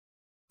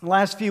The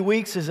last few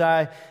weeks, as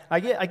I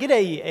get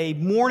a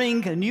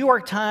New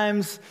York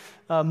Times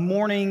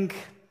morning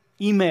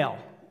email,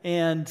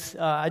 and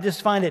I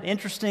just find it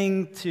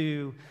interesting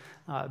to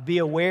be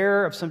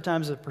aware of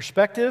sometimes the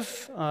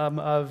perspective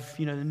of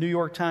the New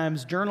York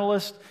Times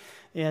journalist,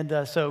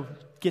 and so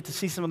get to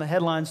see some of the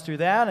headlines through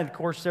that. And of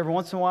course, every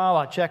once in a while,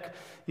 I check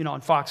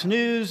on Fox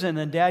News, and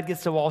then Dad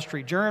gets the Wall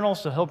Street Journal,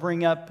 so he'll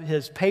bring up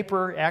his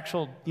paper,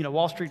 actual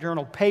Wall Street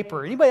Journal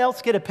paper. Anybody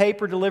else get a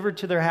paper delivered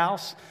to their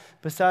house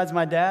besides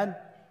my dad?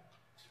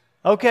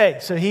 Okay,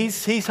 so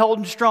he's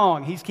holding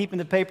strong. He's keeping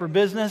the paper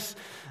business,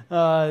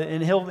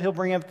 and he'll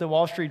bring up the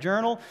Wall Street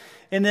Journal.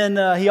 And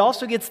then he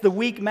also gets the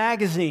Week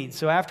magazine.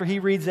 So after he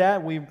reads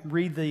that, we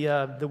read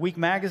the Week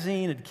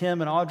magazine, and Kim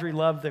and Audrey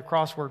love the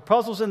crossword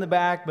puzzles in the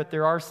back, but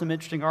there are some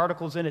interesting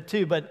articles in it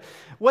too. But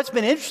what's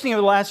been interesting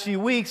over the last few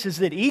weeks is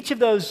that each of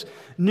those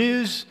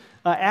news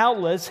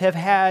outlets have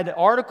had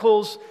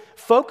articles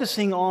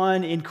focusing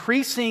on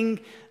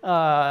increasing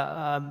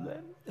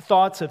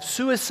thoughts of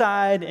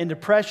suicide and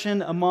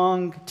depression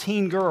among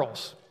teen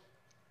girls.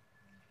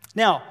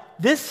 Now,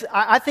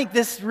 I think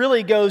this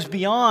really goes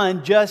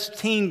beyond just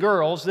teen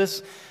girls.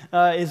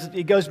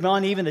 It goes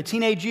beyond even the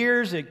teenage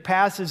years. It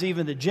passes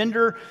even the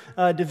gender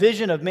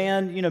division of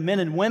men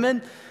and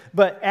women.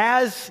 But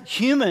as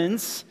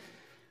humans,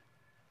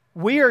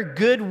 we are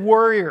good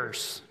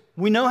worriers.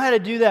 We know how to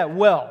do that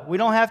well. We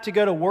don't have to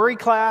go to worry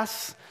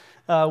class.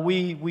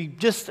 We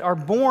just are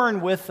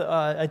born with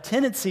a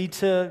tendency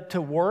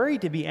to worry,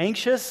 to be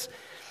anxious.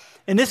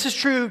 And this is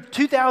true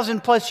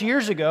 2,000 plus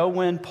years ago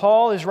when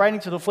Paul is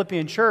writing to the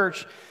Philippian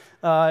church.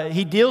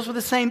 He deals with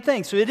the same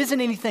thing. So it isn't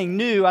anything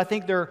new. I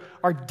think there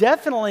are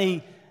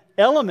definitely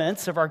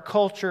elements of our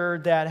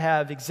culture that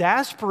have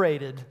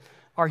exasperated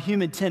our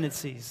human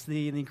tendencies.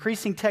 The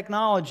increasing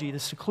technology, the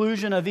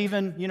seclusion of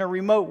even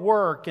remote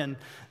work, and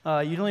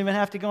you don't even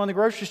have to go in the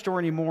grocery store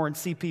anymore and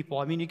see people.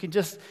 I mean, you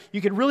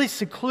could really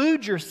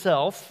seclude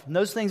yourself, and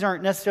those things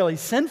aren't necessarily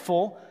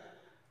sinful,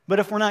 but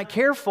if we're not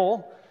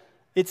careful,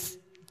 it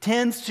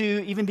tends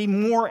to even be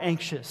more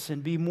anxious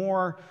and be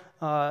more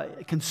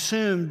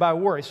consumed by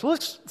worry. So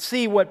let's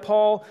see what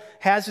Paul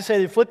has to say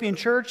to the Philippian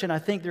church, and I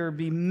think there will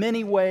be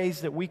many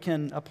ways that we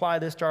can apply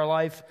this to our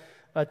life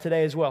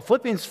today as well.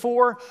 Philippians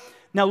 4.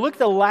 Now look at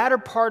the latter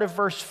part of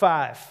verse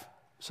 5.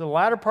 So the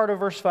latter part of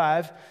verse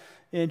 5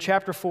 in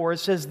chapter 4, it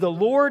says, "The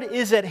Lord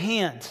is at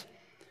hand."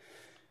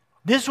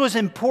 This was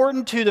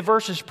important to the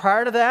verses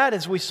prior to that,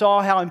 as we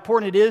saw how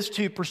important it is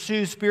to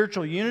pursue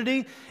spiritual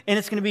unity. And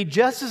it's going to be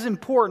just as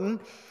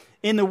important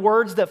in the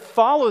words that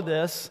follow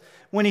this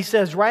when he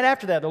says right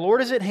after that, "The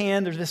Lord is at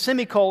hand." There's a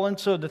semicolon,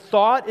 so the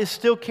thought is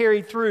still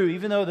carried through,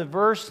 even though the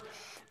verse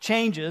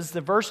changes.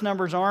 The verse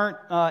numbers aren't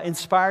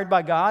inspired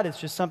by God.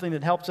 It's just something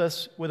that helps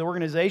us with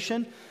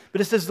organization.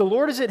 But it says, "The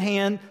Lord is at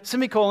hand,"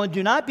 semicolon,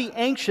 "do not be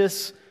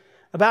anxious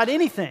about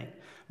anything,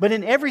 but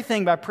in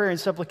everything by prayer and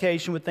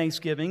supplication with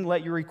thanksgiving,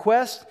 let your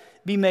requests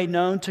be made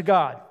known to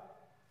God.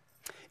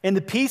 And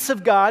the peace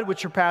of God, which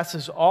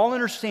surpasses all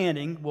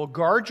understanding, will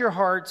guard your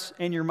hearts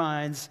and your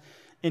minds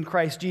in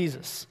Christ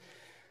Jesus."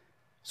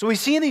 So we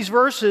see in these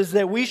verses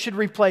that we should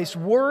replace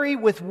worry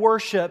with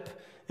worship,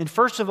 and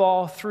first of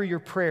all, through your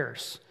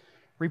prayers.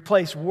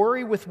 Replace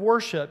worry with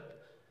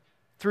worship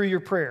through your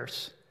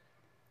prayers.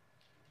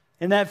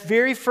 In that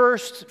very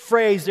first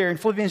phrase there in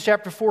Philippians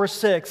chapter 4,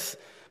 6,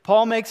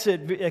 Paul makes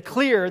it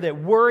clear that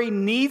worry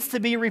needs to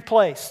be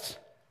replaced.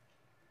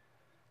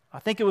 I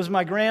think it was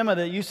my grandma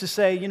that used to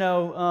say,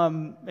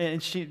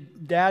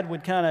 and Dad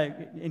would kind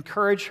of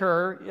encourage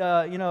her,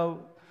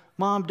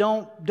 "Mom,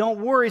 don't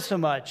worry so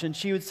much." And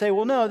she would say,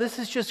 "Well, no, this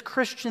is just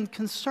Christian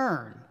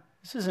concern.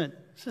 This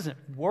isn't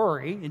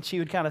worry." And she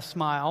would kind of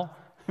smile.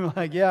 I'm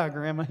like, "Yeah,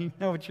 Grandma, you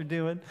know what you're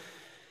doing."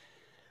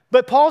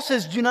 But Paul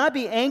says, do not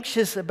be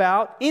anxious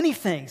about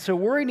anything. So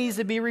worry needs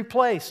to be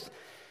replaced.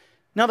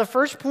 Now, the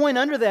first point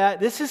under that,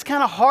 this is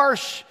kind of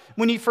harsh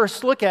when you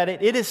first look at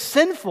it. It is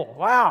sinful.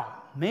 Wow,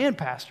 man,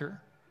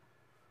 Pastor.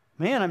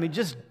 Man,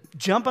 just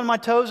jump on my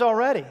toes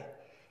already.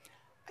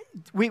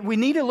 We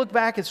need to look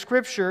back at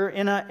Scripture,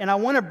 and I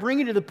want to bring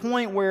you to the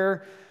point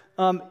where,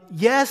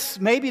 yes,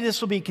 maybe this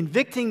will be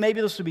convicting,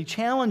 maybe this will be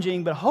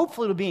challenging, but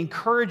hopefully it'll be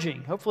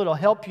encouraging. Hopefully it'll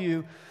help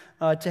you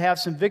to have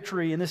some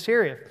victory in this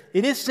area.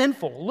 It is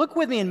sinful. Look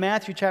with me in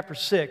Matthew chapter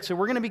 6. So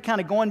we're going to be kind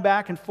of going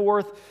back and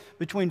forth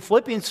between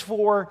Philippians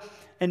 4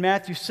 and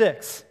Matthew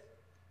 6.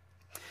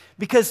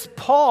 Because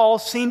Paul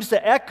seems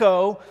to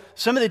echo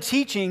some of the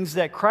teachings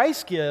that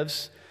Christ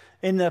gives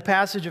in the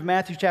passage of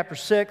Matthew chapter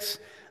 6,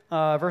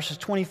 verses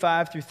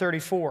 25 through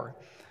 34.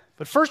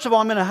 But first of all,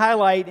 I'm going to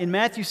highlight in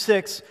Matthew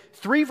 6,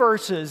 3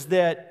 verses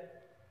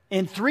that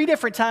in 3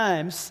 different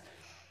times,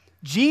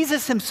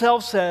 Jesus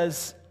himself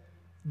says,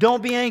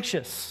 don't be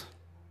anxious.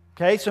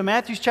 Okay, so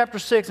Matthew chapter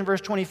 6 and verse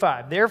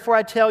 25. "Therefore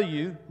I tell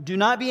you, do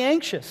not be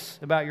anxious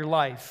about your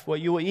life, what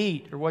you will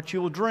eat or what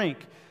you will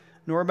drink,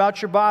 nor about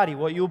your body,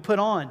 what you will put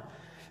on.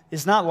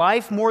 Is not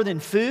life more than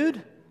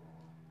food?"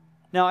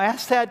 Now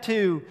ask that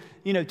to,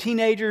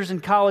 teenagers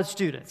and college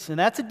students, and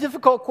that's a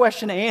difficult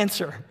question to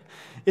answer.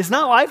 Is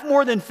not life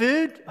more than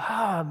food?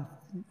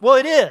 Well,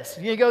 it is.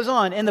 He goes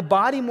on, and the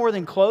body more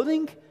than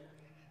clothing?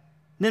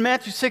 Then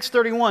Matthew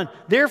 6:31,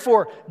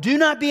 therefore, do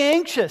not be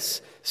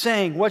anxious,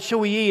 saying, what shall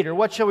we eat, or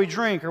what shall we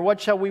drink, or what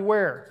shall we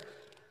wear?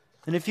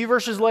 And a few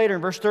verses later,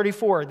 in verse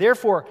 34,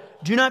 therefore,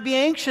 do not be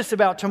anxious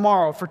about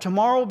tomorrow, for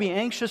tomorrow will be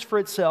anxious for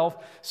itself.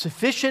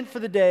 Sufficient for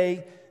the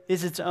day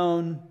is its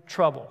own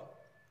trouble.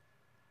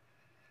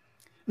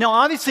 Now,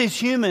 obviously, as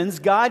humans,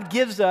 God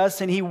gives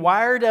us, and He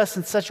wired us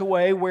in such a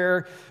way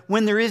where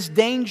when there is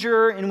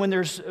danger and when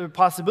there's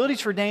possibilities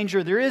for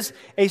danger, there is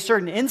a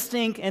certain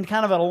instinct and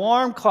kind of an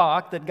alarm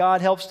clock that God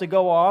helps to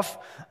go off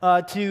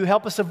to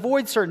help us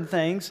avoid certain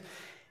things.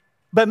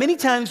 But many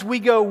times we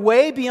go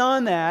way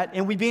beyond that,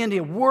 and we begin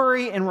to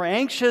worry and we're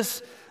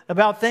anxious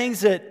about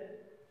things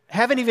that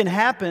haven't even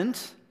happened.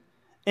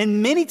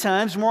 And many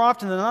times, more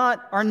often than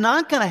not, are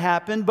not going to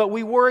happen, but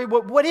we worry,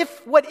 what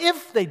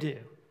if they do?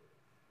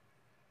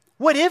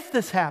 What if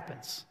this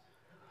happens?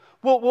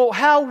 Well,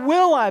 how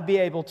will I be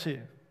able to?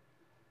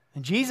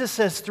 And Jesus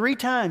says 3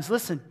 times,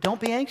 listen, don't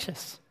be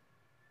anxious.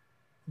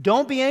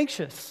 Don't be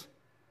anxious.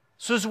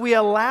 So as we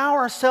allow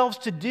ourselves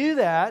to do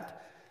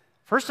that,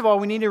 first of all,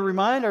 we need to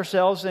remind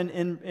ourselves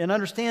and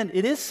understand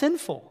it is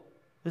sinful.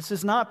 This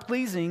is not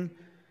pleasing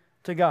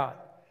to God.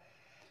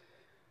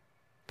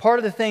 Part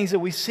of the things that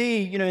we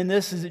see, in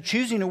this is that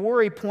choosing to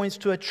worry points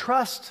to a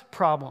trust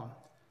problem.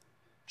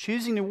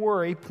 Choosing to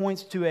worry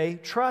points to a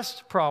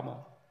trust problem.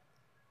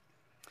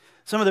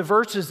 Some of the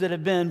verses that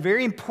have been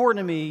very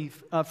important to me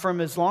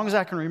from as long as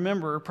I can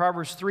remember,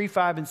 Proverbs 3,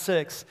 5, and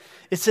 6,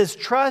 it says,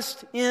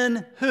 trust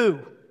in who?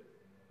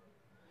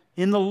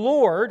 In the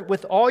Lord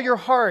with all your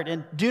heart,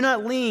 and do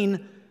not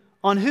lean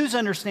on whose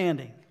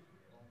understanding?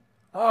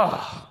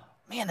 Oh,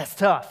 man, that's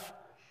tough.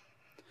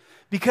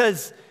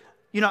 Because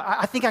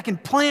I think I can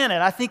plan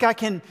it. I think I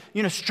can,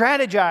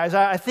 strategize.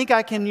 I think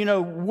I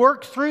can,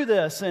 work through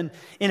this. And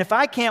if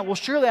I can't, well,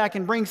 surely I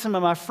can bring some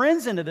of my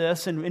friends into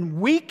this, and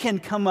we can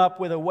come up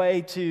with a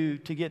way to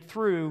get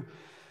through.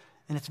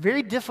 And it's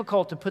very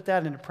difficult to put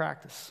that into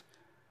practice.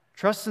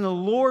 Trust in the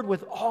Lord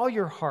with all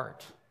your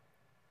heart.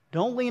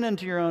 Don't lean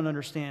into your own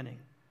understanding.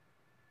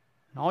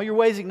 In all your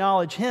ways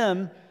acknowledge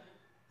Him.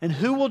 And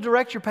who will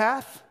direct your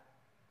path?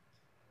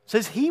 It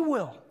says He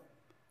will.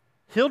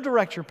 He'll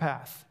direct your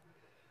path.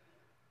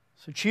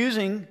 So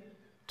choosing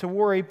to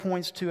worry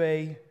points to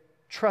a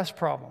trust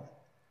problem.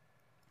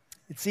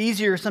 It's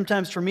easier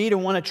sometimes for me to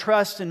want to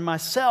trust in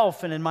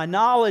myself and in my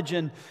knowledge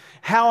and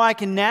how I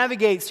can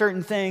navigate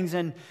certain things.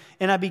 And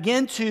I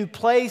begin to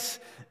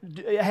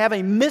have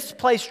a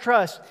misplaced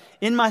trust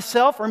in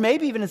myself or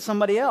maybe even in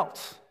somebody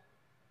else.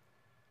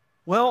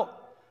 Well,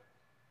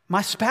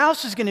 my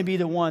spouse is going to be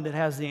the one that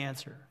has the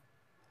answer.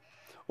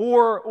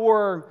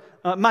 Or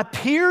my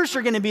peers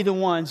are going to be the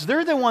ones.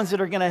 They're the ones that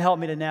are going to help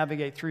me to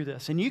navigate through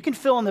this. And you can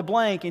fill in the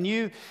blank, and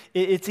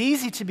it's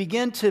easy to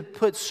begin to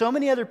put so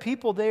many other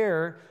people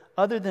there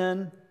other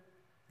than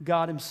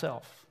God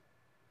Himself.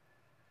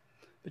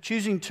 But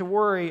choosing to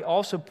worry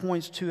also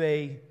points to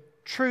a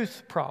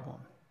truth problem.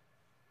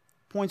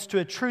 Points to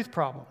a truth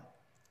problem.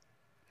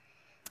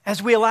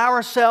 As we allow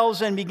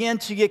ourselves and begin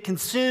to get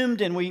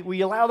consumed and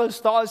we allow those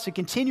thoughts to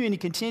continue and to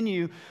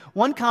continue,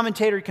 one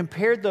commentator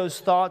compared those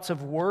thoughts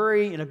of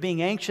worry and of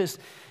being anxious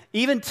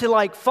even to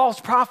like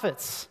false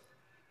prophets.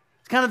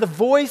 It's kind of the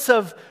voice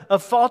of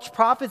false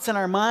prophets in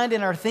our mind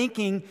and our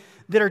thinking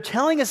that are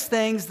telling us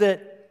things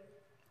that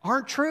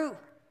aren't true.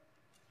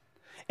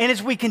 And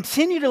as we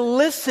continue to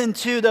listen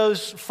to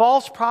those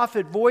false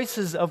prophet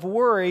voices of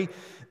worry,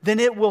 then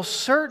it will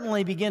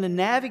certainly begin to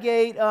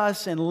navigate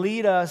us and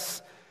lead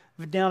us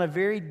down a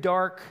very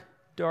dark,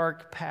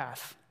 dark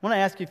path. I want to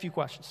ask you a few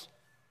questions.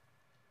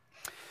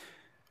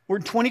 We're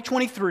in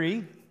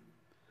 2023.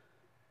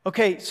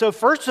 Okay, so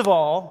first of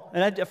all,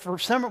 and for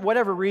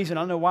whatever reason,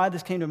 I don't know why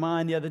this came to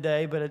mind the other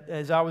day, but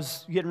as I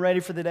was getting ready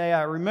for the day,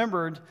 I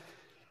remembered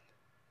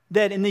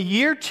that in the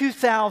year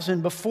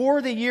 2000,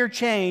 before the year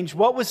changed,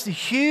 what was the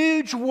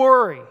huge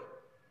worry?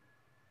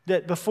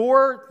 That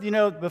before,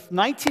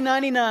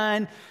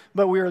 1999,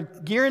 but we were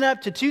gearing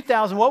up to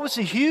 2000, what was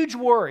the huge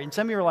worry? And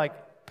some of you were like,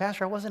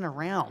 Pastor, I wasn't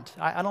around.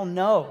 I don't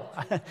know.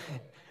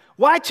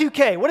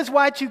 Y2K. What does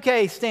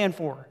Y2K stand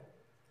for?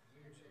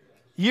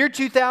 Year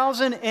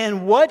 2000.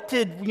 And what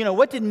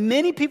did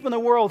many people in the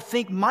world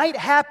think might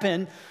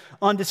happen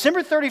on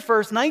December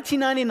 31st,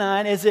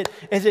 1999,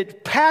 as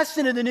it passed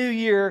into the new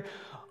year?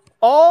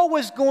 All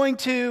was going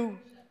to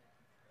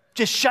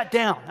just shut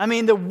down. I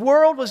mean, the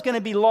world was going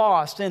to be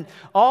lost, and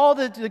all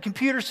the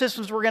computer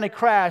systems were going to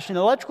crash, and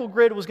the electrical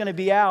grid was going to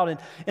be out,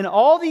 and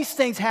all these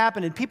things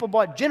happened, and people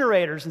bought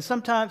generators, and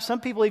sometimes some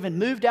people even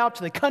moved out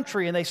to the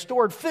country, and they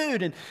stored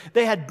food, and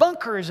they had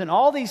bunkers, and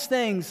all these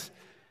things.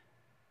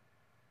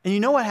 And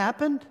you know what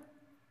happened?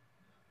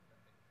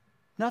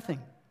 Nothing.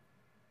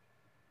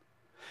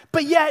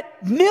 But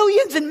yet,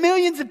 millions and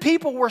millions of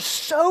people were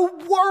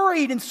so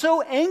worried and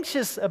so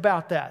anxious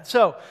about that.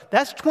 So,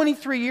 that's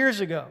 23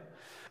 years ago.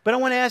 But I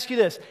want to ask you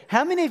this.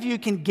 How many of you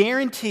can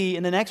guarantee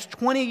in the next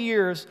 20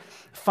 years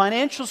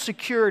financial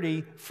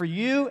security for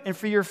you and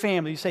for your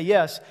family? You say,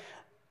 yes,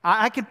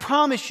 I can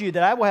promise you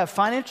that I will have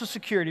financial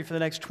security for the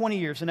next 20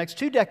 years. The next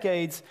 2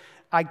 decades,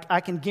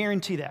 I can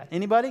guarantee that.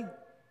 Anybody?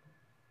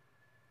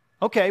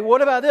 Okay,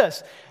 what about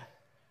this?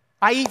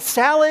 I eat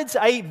salads,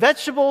 I eat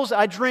vegetables,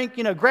 I drink,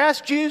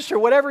 grass juice or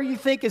whatever you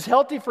think is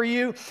healthy for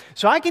you.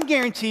 So I can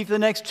guarantee for the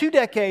next 2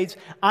 decades,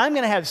 I'm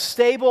going to have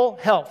stable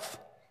health.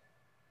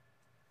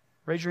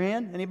 Raise your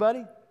hand,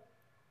 anybody?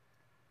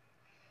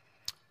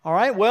 All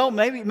right, well,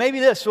 maybe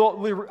this. Well,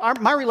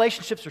 my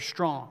relationships are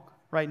strong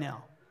right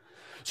now.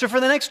 So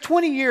for the next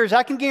 20 years,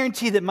 I can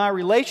guarantee that my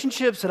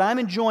relationships that I'm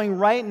enjoying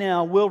right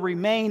now will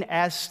remain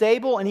as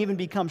stable and even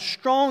become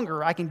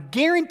stronger. I can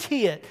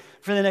guarantee it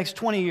for the next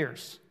 20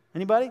 years.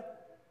 Anybody?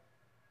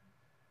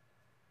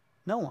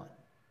 No one.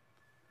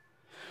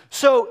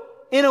 So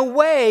in a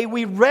way,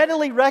 we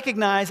readily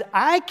recognize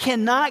I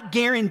cannot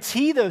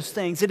guarantee those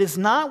things. It is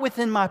not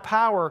within my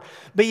power.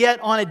 But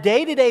yet on a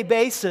day-to-day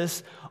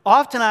basis,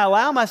 often I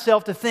allow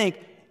myself to think,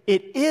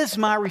 it is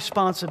my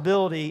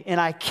responsibility, and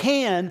I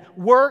can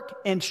work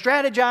and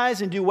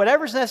strategize and do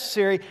whatever's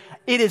necessary.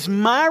 It is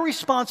my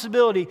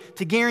responsibility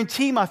to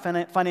guarantee my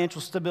financial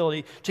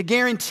stability, to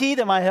guarantee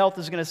that my health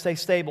is going to stay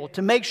stable,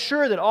 to make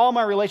sure that all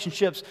my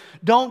relationships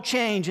don't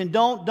change and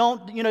don't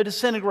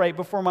disintegrate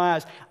before my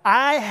eyes.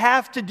 I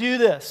have to do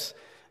this.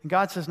 And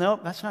God says, no,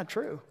 that's not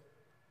true.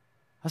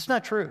 That's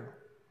not true.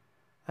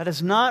 That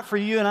is not for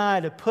you and I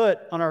to put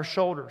on our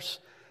shoulders.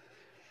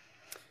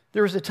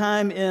 There was a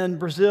time in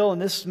Brazil,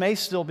 and this may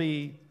still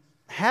be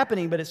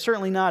happening, but it's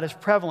certainly not as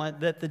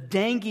prevalent, that the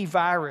dengue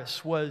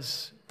virus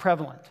was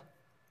prevalent.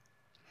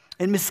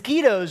 And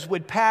mosquitoes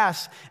would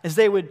pass as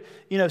they would,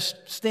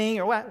 sting,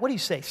 or what do you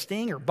say,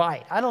 sting or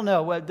bite? I don't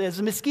know. As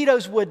the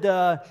mosquitoes would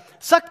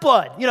suck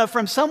blood,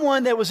 from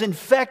someone that was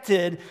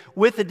infected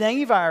with the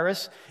dengue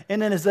virus,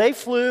 and then as they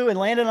flew and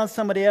landed on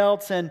somebody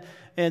else and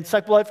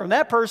sucked blood from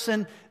that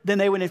person, then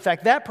they would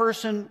infect that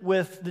person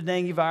with the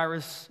dengue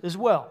virus as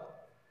well.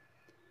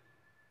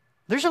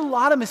 There's a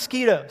lot of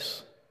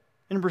mosquitoes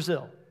in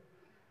Brazil.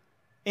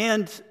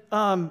 And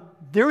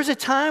there was a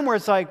time where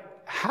it's like,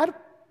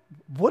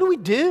 what do we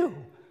do?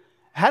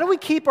 How do we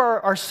keep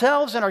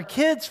ourselves and our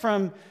kids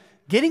from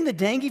getting the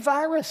dengue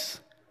virus?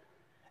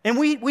 And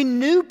we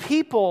knew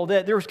people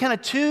that there was kind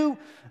of 2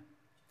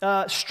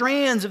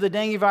 strands of the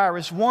dengue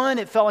virus. One,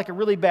 it felt like a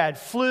really bad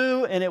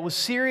flu, and it was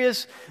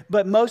serious,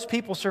 but most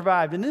people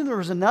survived. And then there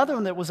was another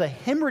one that was a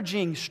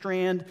hemorrhaging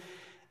strand.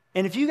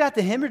 And if you got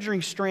the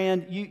hemorrhaging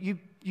strand,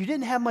 you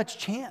didn't have much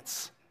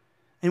chance.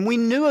 And we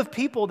knew of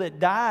people that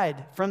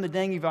died from the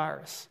dengue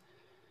virus.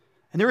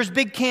 And there was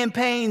big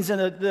campaigns, and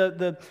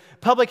the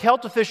public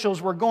health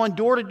officials were going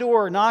door to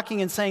door,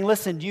 knocking and saying,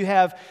 listen, do you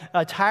have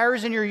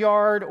tires in your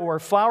yard or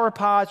flower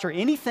pots or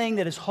anything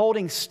that is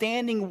holding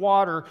standing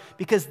water?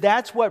 Because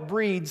that's what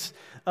breeds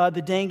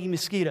the dengue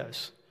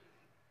mosquitoes.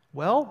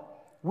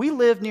 Well, we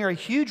lived near a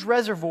huge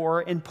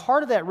reservoir, and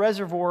part of that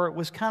reservoir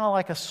was kind of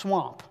like a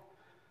swamp.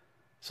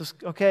 So,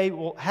 okay,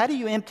 well, how do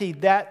you empty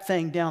that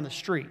thing down the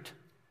street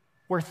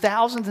where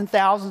thousands and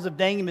thousands of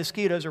dengue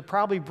mosquitoes are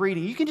probably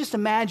breeding? You can just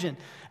imagine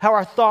how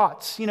our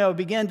thoughts,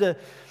 begin to,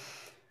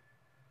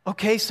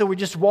 okay, so we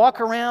just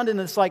walk around in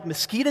this like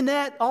mosquito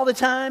net all the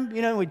time.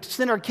 We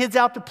send our kids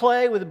out to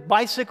play with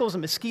bicycles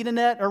and mosquito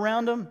net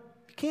around them.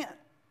 You can't.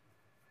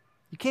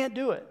 You can't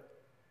do it.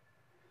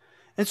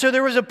 And so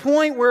there was a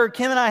point where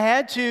Kim and I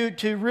had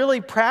to really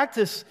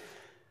practice,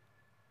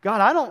 God,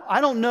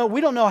 I don't know.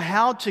 We don't know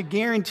how to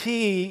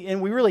guarantee,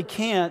 and we really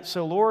can't.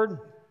 So, Lord,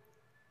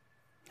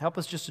 help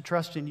us just to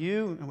trust in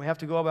you, and we have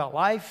to go about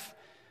life.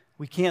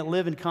 We can't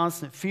live in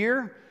constant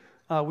fear.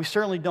 We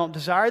certainly don't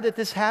desire that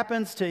this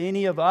happens to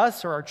any of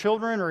us or our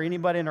children or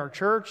anybody in our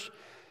church.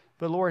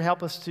 But, Lord,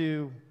 help us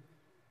to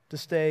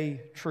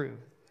stay true.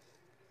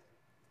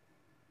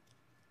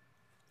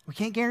 We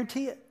can't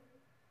guarantee it.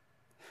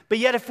 But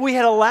yet, if we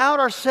had allowed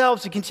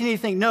ourselves to continue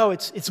to think, no,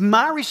 it's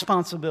my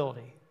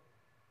responsibility.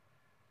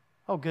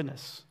 Oh,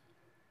 goodness.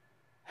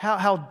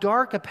 How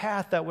dark a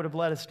path that would have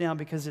led us down,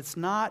 because it's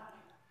not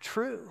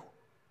true.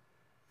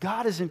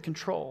 God is in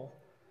control.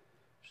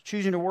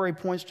 Choosing to worry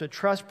points to a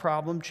trust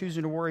problem.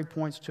 Choosing to worry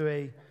points to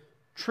a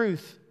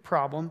truth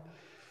problem.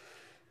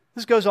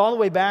 This goes all the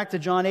way back to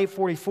John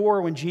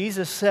 8:44 when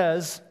Jesus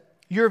says,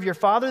 you're of your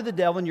father the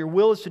devil, and your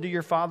will is to do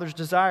your father's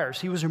desires.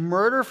 He was a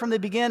murderer from the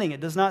beginning. It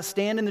does not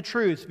stand in the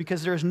truth,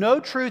 because there is no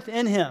truth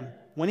in him.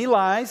 When he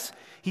lies,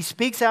 he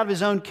speaks out of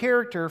his own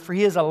character, for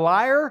he is a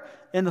liar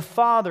and the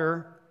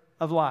father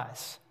of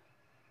lies.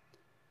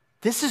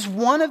 This is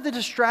one of the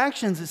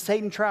distractions that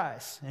Satan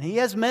tries, and he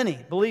has many,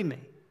 believe me.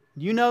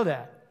 You know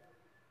that.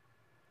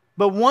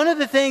 But one of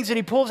the things that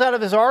he pulls out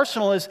of his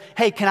arsenal is,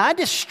 hey, can I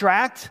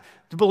distract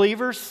the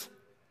believers?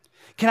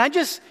 Can I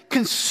just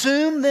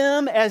consume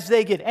them as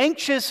they get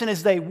anxious and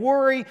as they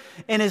worry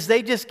and as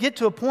they just get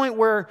to a point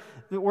where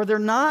they're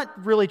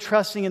not really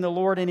trusting in the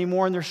Lord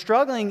anymore, and they're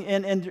struggling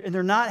and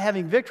they're not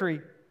having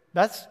victory?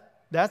 That's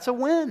a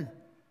win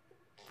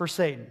for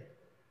Satan.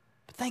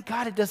 But thank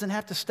God it doesn't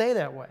have to stay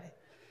that way.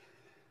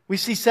 We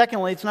see,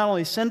 secondly, it's not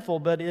only sinful,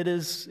 but it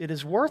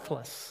is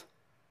worthless.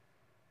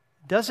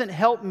 It doesn't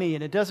help me,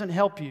 and it doesn't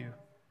help you.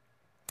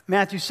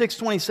 Matthew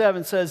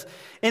 6:27 says,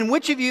 "And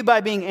which of you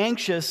by being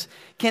anxious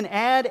can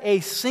add a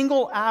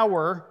single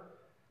hour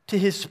to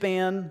his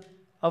span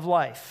of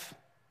life?"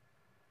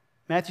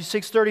 Matthew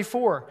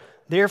 6:34,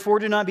 "Therefore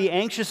do not be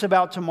anxious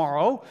about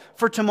tomorrow,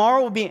 for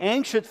tomorrow will be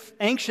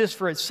anxious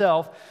for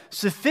itself.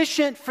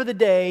 Sufficient for the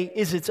day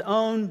is its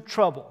own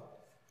trouble."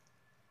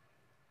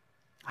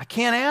 I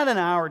can't add an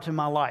hour to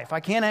my life. I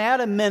can't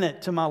add a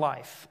minute to my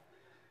life.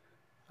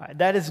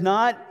 That is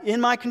not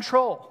in my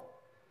control.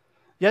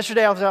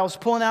 Yesterday, as I was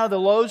pulling out of the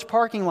Lowe's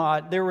parking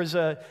lot, there was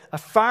a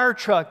fire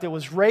truck that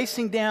was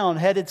racing down,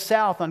 headed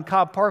south on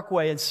Cobb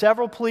Parkway, and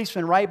several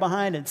policemen right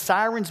behind it,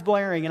 sirens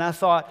blaring, and I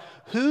thought,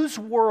 whose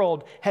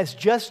world has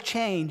just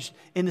changed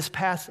in this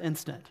past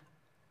instant?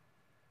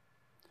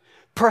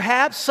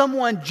 Perhaps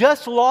someone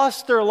just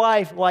lost their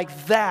life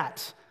like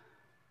that.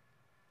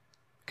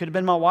 Could have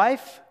been my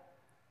wife,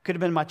 could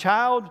have been my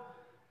child,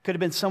 could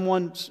have been some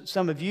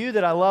of you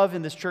that I love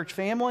in this church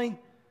family.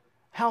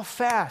 How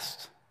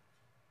fast?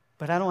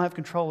 But I don't have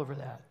control over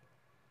that.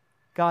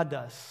 God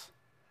does.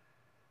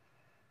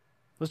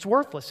 It's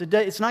worthless.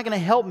 It's not going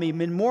to help me. I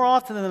mean, more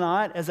often than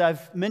not, as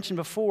I've mentioned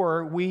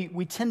before,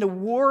 we tend to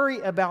worry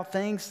about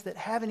things that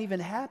haven't even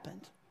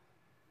happened.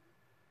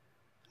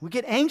 We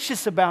get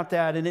anxious about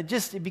that, and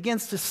it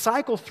begins to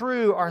cycle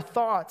through our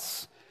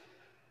thoughts.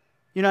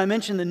 You know, I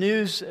mentioned the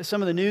news,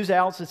 some of the news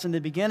outlets in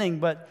the beginning,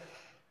 but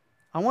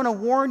I want to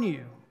warn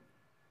you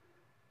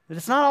that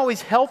it's not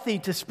always healthy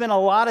to spend a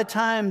lot of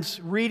times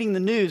reading the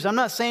news. I'm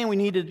not saying we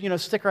need to,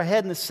 stick our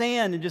head in the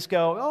sand and just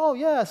go, oh,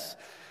 yes,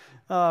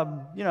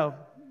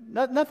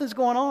 nothing's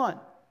going on.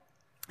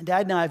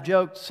 Dad and I have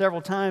joked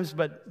several times,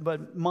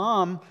 but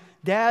Mom,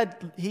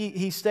 Dad,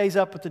 he stays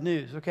up with the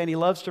news, okay, and he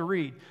loves to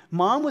read.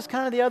 Mom was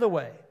kind of the other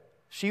way.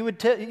 She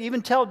would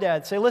even tell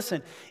Dad, say,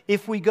 listen,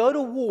 if we go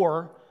to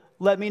war,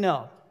 let me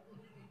know.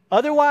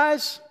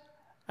 Otherwise,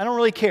 I don't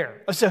really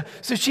care. So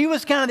she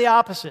was kind of the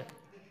opposite.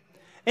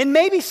 And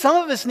maybe some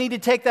of us need to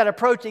take that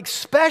approach,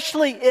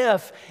 especially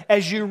if,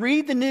 as you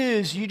read the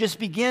news, you just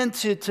begin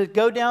to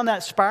go down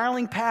that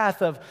spiraling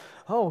path of,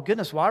 oh,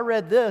 goodness, well, I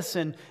read this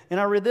and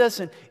I read this.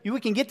 And we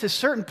can get to a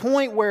certain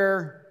point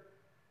where,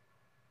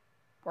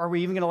 are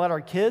we even going to let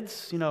our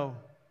kids,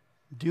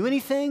 do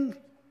anything?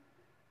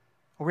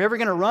 Are we ever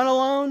going to run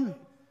alone?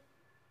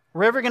 Are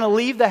we ever going to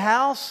leave the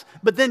house?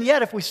 But then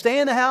yet, if we stay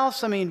in the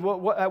house, I mean,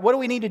 what do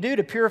we need to do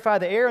to purify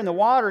the air and the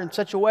water in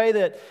such a way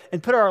that,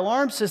 and put our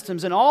alarm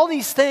systems and all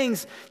these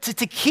things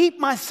to keep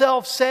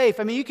myself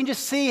safe? I mean, you can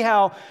just see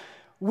how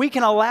we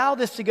can allow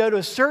this to go to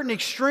a certain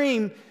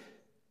extreme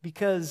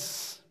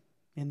because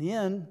in the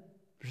end,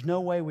 there's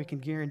no way we can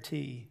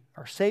guarantee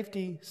our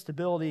safety,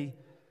 stability,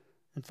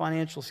 and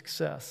financial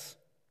success.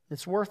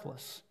 It's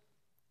worthless.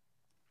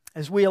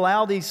 As we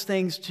allow these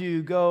things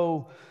to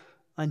go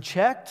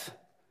unchecked,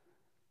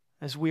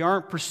 as we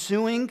aren't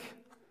pursuing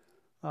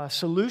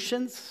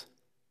solutions.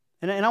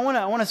 And I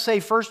want to say,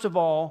 first of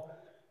all,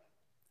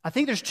 I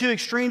think there's two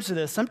extremes to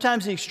this.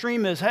 Sometimes the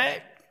extreme is,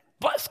 hey,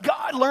 bless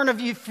God, learn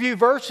a few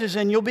verses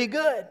and you'll be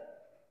good.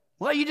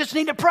 Well, you just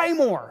need to pray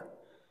more.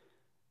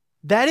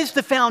 That is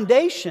the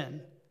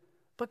foundation.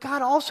 But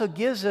God also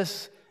gives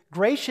us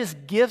gracious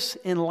gifts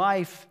in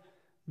life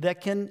that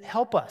can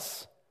help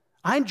us.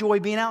 I enjoy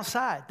being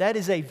outside. That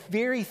is a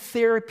very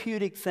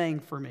therapeutic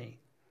thing for me.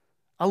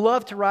 I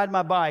love to ride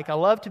my bike. I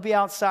love to be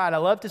outside. I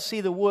love to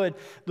see the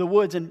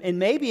woods. And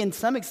maybe in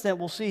some extent,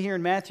 we'll see here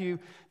in Matthew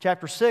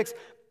chapter 6,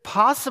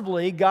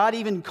 possibly God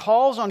even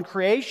calls on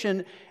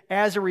creation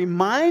as a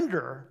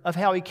reminder of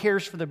how He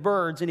cares for the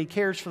birds and He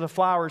cares for the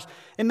flowers.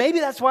 And maybe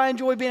that's why I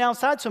enjoy being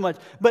outside so much.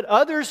 But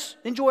others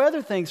enjoy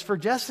other things. For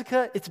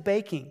Jessica, it's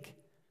baking.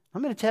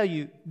 I'm going to tell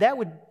you, that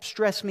would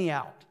stress me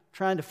out.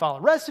 Trying to follow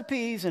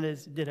recipes, and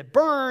did it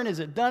burn? Is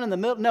it done in the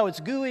middle? No, it's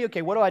gooey.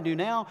 Okay, what do I do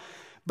now?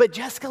 But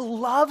Jessica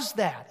loves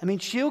that. I mean,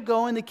 she'll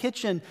go in the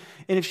kitchen,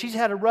 and if she's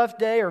had a rough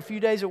day or a few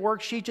days at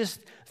work, she just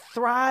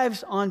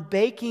thrives on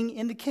baking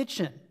in the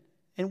kitchen.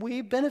 And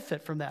we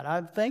benefit from that.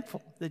 I'm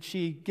thankful that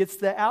she gets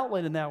the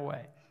outlet in that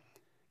way.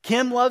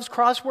 Kim loves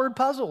crossword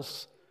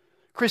puzzles.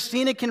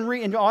 Christina can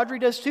read, and Audrey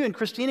does too, and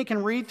Christina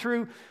can read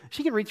through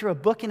a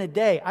book in a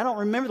day. I don't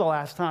remember the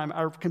last time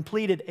I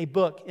completed a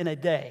book in a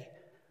day.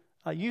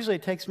 Usually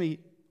it takes me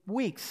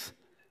weeks.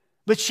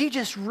 But she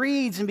just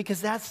reads, and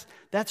because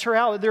that's her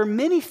outlet. There are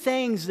many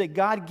things that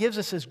God gives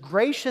us as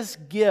gracious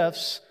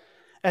gifts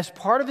as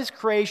part of His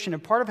creation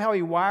and part of how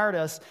He wired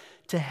us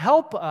to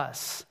help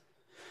us.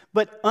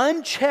 But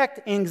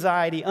unchecked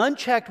anxiety,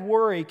 unchecked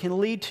worry can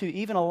lead to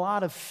even a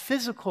lot of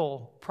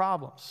physical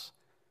problems.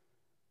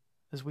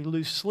 As we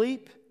lose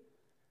sleep,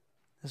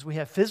 as we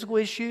have physical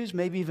issues,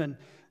 maybe even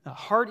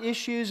heart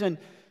issues, and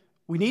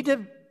we need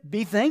to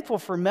be thankful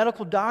for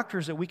medical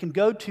doctors that we can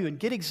go to and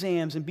get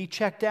exams and be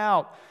checked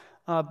out.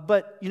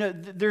 But,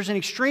 there's an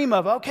extreme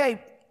of,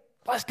 okay,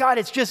 bless God,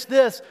 it's just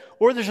this.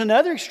 Or there's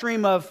another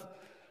extreme of,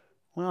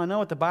 well, I know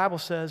what the Bible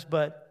says,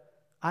 but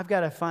I've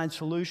got to find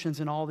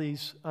solutions in all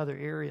these other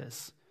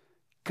areas.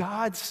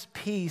 God's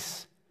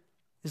peace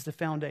is the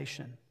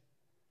foundation.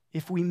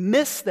 If we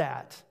miss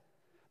that,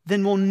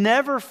 then we'll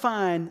never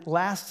find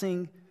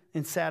lasting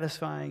and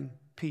satisfying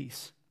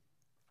peace.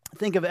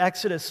 Think of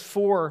Exodus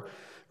 4,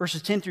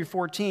 verses 10 through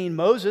 14.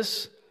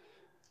 Moses,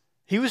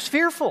 he was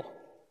fearful.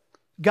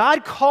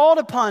 God called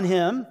upon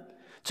him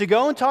to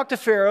go and talk to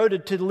Pharaoh,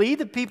 to lead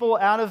the people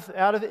out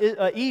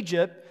of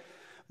Egypt.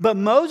 But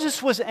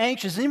Moses was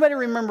anxious. Anybody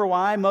remember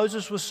why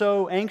Moses was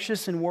so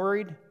anxious and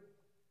worried?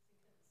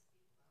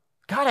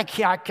 God, I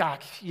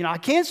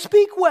can't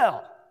speak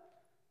well.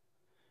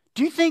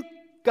 Do you think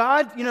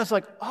God, it's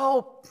like,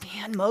 oh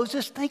man,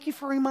 Moses, thank you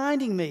for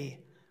reminding me.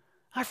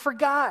 I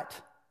forgot.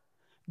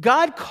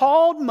 God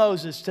called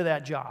Moses to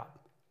that job.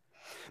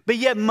 But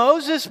yet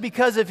Moses,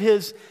 because of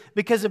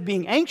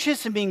being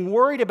anxious and being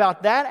worried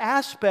about that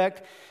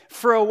aspect,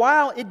 for a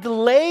while it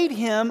delayed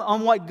him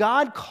on what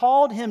God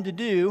called him to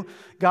do.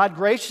 God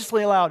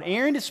graciously allowed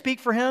Aaron to speak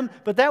for him,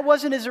 but that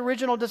wasn't his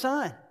original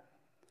design.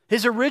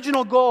 His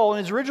original goal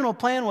and his original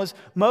plan was,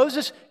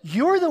 Moses,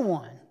 you're the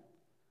one.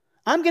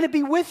 I'm going to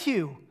be with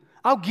you.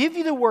 I'll give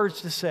you the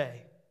words to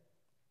say.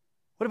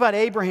 What about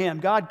Abraham?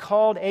 God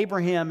called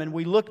Abraham, and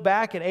we look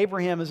back at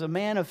Abraham as a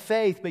man of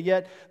faith, but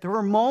yet there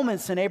were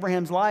moments in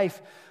Abraham's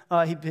life,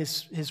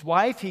 his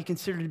wife he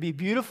considered to be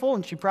beautiful,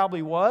 and she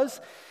probably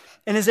was.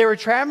 And as they were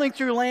traveling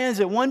through lands,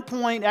 at one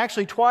point,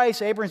 actually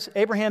twice,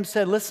 Abraham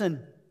said,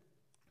 listen,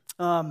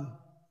 don't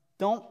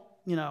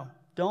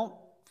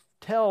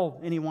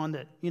tell anyone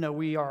that,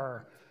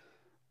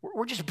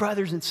 we're just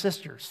brothers and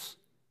sisters.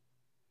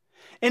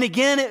 And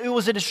again, it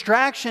was a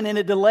distraction, and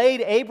it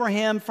delayed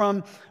Abraham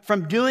from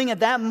doing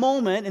at that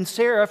moment, and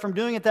Sarah from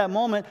doing at that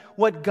moment,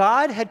 what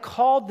God had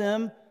called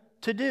them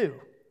to do.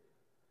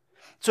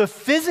 So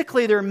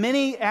physically, there are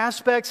many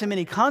aspects and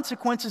many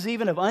consequences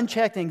even of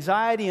unchecked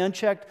anxiety,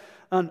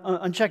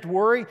 unchecked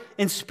worry.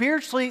 And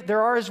spiritually,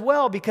 there are as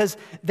well, because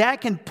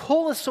that can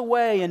pull us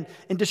away and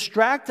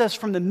distract us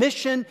from the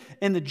mission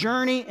and the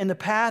journey and the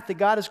path that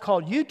God has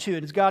called you to,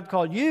 and has God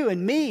called you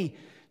and me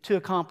to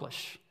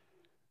accomplish,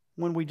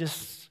 when we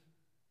just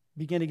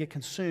begin to get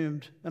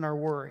consumed in our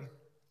worry.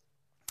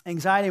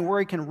 Anxiety and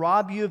worry can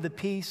rob you of the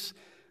peace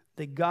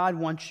that God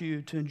wants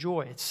you to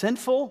enjoy. It's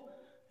sinful,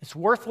 it's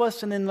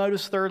worthless, and then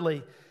notice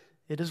thirdly,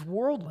 it is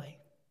worldly.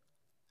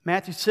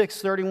 Matthew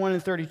 6, 31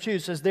 and 32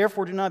 says,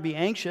 therefore do not be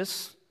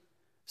anxious,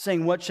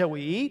 saying, what shall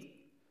we eat?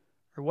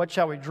 Or what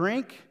shall we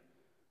drink?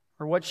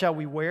 Or what shall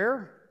we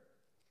wear?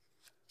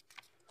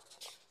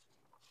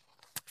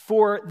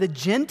 For the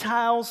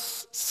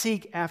Gentiles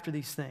seek after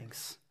these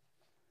things,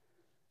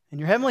 and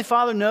your heavenly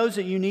Father knows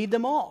that you need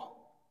them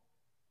all.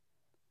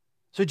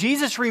 So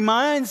Jesus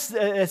reminds,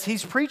 as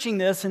he's preaching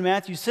this in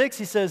Matthew 6,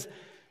 he says,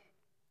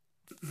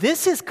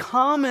 this is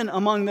common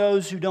among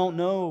those who don't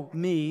know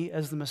me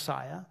as the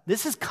Messiah.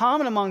 This is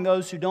common among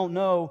those who don't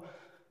know,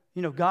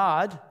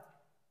 God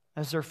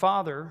as their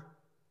Father.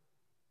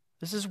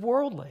 This is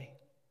worldly.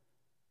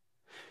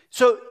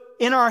 So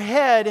in our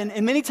head,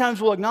 and many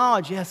times we'll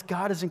acknowledge, yes,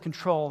 God is in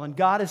control and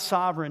God is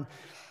sovereign.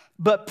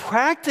 But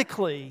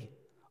practically,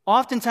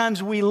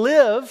 oftentimes we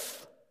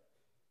live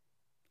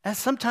as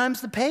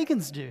sometimes the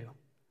pagans do.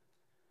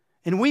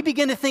 And we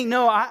begin to think,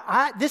 no,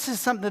 this is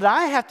something that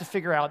I have to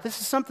figure out.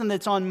 This is something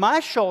that's on my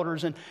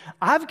shoulders, and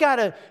I've got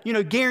to,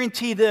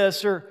 guarantee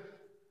this.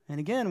 And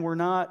again, we're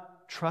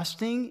not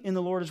trusting in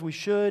the Lord as we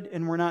should,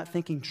 and we're not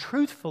thinking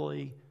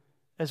truthfully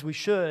as we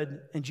should.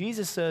 And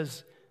Jesus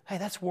says, hey,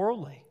 that's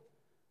worldly.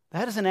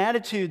 That is an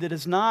attitude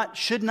that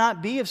should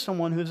not be of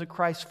someone who is a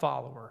Christ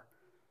follower.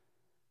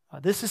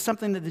 This is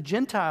something that the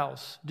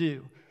Gentiles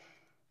do.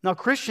 Now,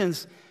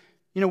 Christians,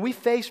 we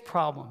face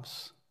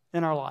problems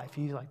in our life.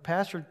 And you're like,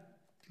 Pastor,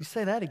 you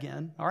say that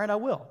again. All right, I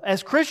will.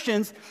 As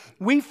Christians,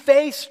 we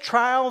face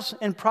trials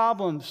and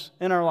problems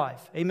in our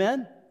life.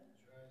 Amen?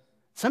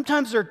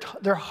 Sometimes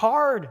they're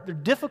hard. They're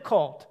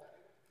difficult.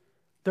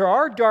 There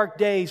are dark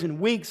days and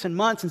weeks and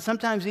months and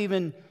sometimes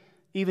even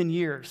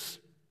years.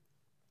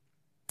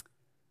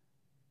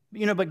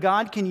 But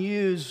God can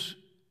use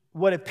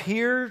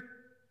the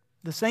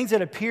things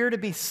that appear to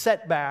be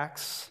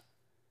setbacks.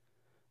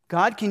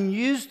 God can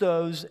use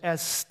those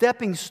as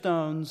stepping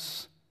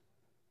stones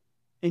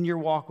in your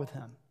walk with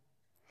Him.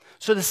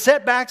 So the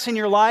setbacks in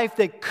your life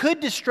that could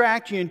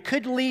distract you and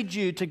could lead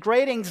you to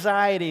great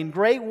anxiety and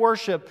great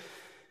worship,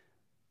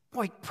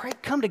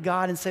 come to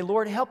God and say,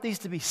 Lord, help these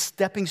to be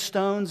stepping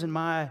stones in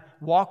my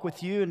walk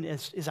with you. And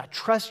as I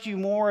trust you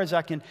more, as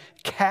I can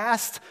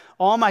cast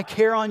all my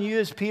care on you,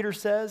 as Peter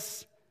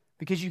says,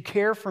 because you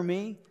care for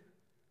me,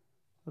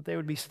 that they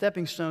would be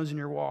stepping stones in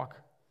your walk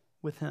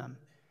with Him.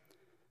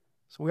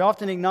 So we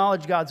often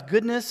acknowledge God's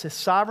goodness, His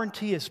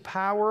sovereignty, His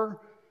power,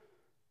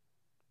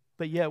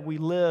 but yet we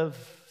live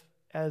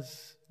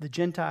as the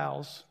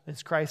Gentiles,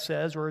 as Christ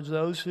says, or as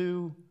those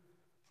who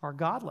are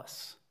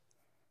godless.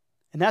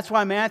 And that's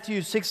why Matthew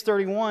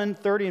 6:31,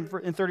 30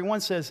 and 31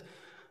 says,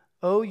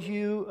 "O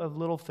you of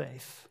little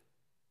faith."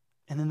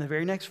 And then the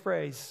very next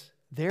phrase,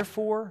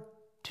 "Therefore,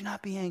 do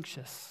not be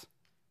anxious."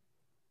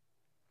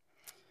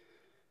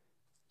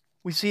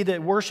 We see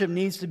that worship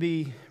needs to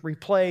be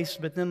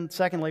replaced, but then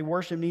secondly,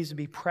 worship needs to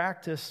be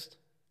practiced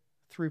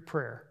through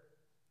prayer.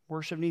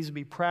 Worship needs to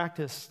be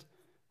practiced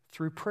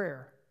through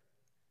prayer.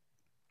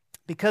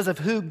 because of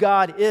who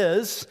God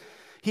is.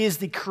 He is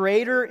the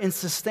creator and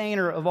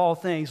sustainer of all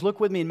things. Look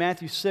with me in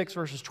Matthew 6,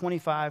 verses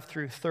 25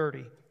 through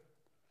 30.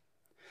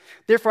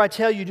 Therefore I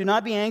tell you, do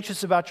not be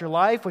anxious about your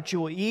life, what you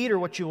will eat or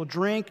what you will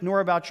drink, nor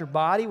about your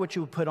body, what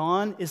you will put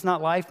on. Is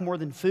not life more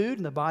than food,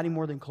 and the body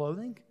more than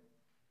clothing?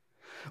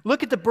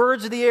 Look at the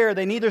birds of the air.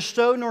 They neither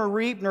sow nor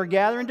reap nor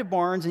gather into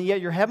barns, and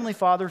yet your heavenly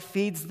Father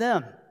feeds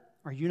them.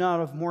 Are you not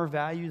of more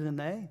value than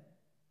they?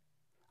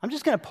 I'm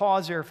just going to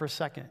pause there for a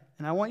second,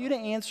 and I want you to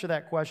answer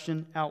that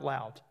question out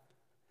loud.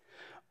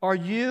 Are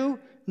you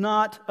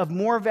not of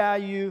more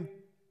value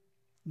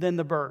than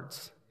the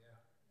birds?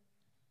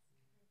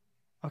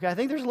 Okay, I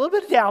think there's a little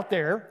bit of doubt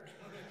there.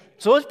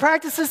 So let's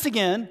practice this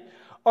again.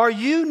 Are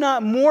you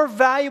not more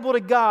valuable to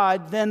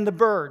God than the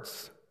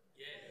birds?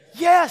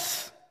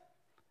 Yes.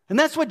 And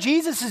that's what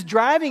Jesus is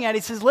driving at.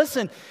 He says,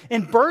 listen,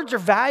 and birds are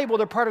valuable.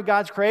 They're part of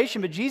God's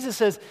creation. But Jesus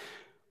says,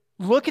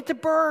 look at the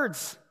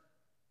birds.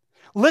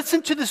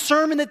 Listen to the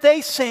sermon that they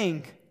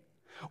sing.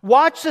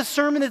 Watch the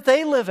sermon that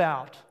they live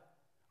out.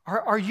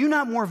 Are you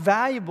not more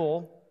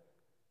valuable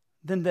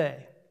than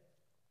they?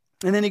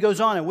 And then he goes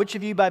on, and which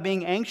of you by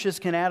being anxious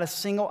can add a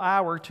single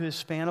hour to his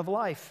span of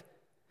life?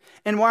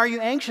 And why are you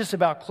anxious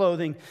about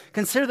clothing?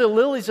 Consider the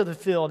lilies of the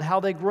field,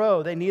 how they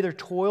grow. They neither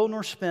toil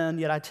nor spin,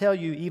 yet I tell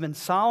you, even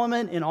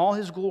Solomon in all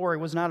his glory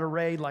was not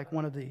arrayed like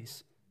one of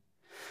these.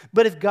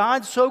 But if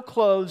God so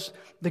clothes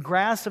the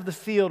grass of the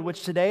field,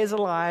 which today is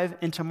alive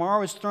and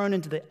tomorrow is thrown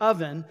into the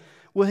oven,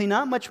 will he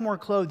not much more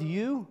clothe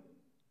you?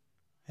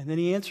 And then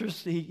he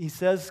answers, he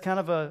says kind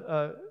of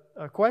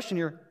a question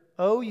here,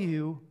 O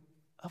you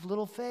of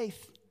little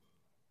faith.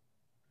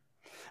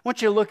 I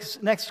want you to look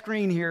next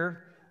screen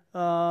here.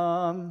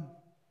 I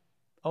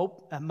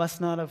must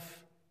not have.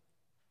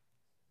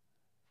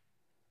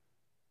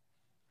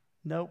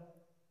 Nope.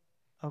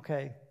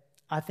 Okay.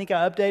 I think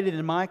I updated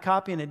in my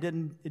copy and it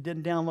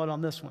didn't download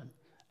on this one.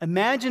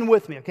 Imagine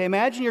with me, okay?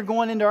 Imagine you're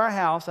going into our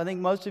house. I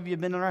think most of you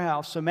have been in our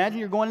house. So imagine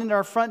you're going into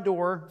our front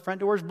door. Front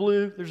door is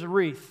blue. There's a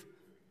wreath.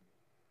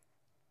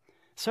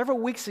 Several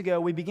weeks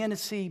ago, we began to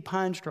see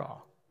pine straw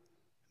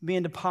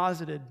being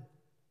deposited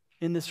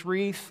in this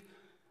wreath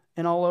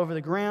and all over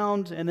the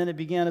ground. And then it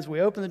began, as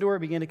we opened the door, it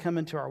began to come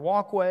into our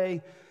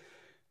walkway.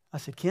 I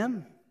said,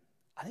 Kim,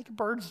 I think a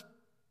bird's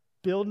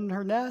building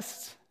her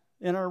nest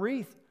in our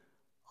wreath.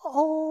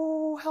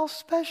 Oh, how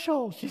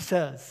special, she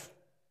says.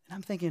 And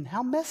I'm thinking,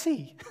 how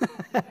messy.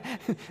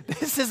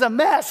 This is a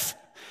mess.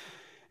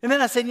 And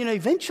then I said,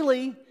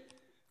 eventually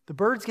the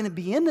bird's going to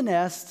be in the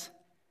nest.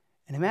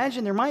 And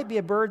imagine there might be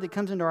a bird that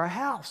comes into our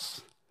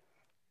house.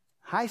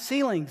 High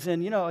ceilings.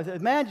 And,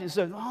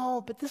 imagine,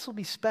 but this will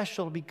be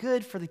special. It'll be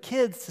good for the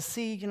kids to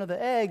see,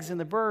 the eggs and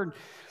the bird.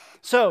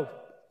 So,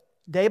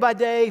 day by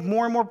day,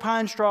 more and more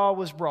pine straw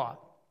was brought.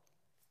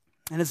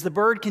 And as the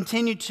bird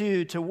continued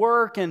to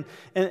work, and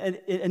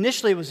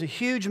initially it was a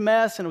huge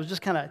mess, and it was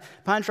just kind of,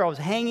 pine straw was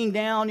hanging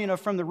down,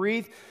 from the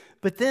wreath.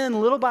 But then,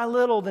 little by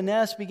little, the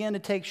nest began to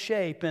take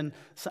shape. And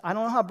so, I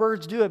don't know how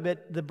birds do it,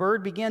 but the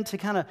bird began to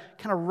kind of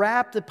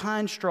wrap the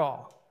pine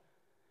straw.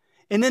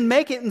 And then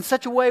make it in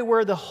such a way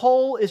where the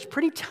hole is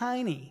pretty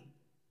tiny.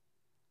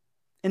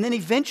 And then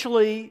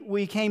eventually,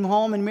 we came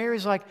home, and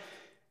Mary's like,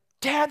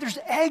 Dad, there's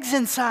eggs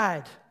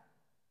inside.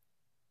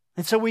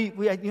 And so we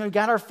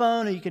got our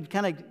phone, and you could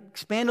kind of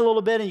expand a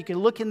little bit, and you could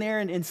look in there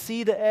and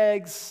see the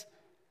eggs.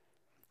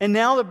 And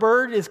now the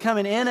bird is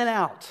coming in and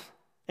out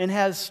and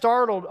has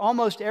startled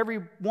almost every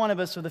one of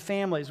us of the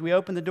families. We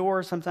open the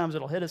door, sometimes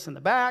it'll hit us in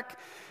the back.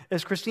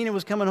 As Christina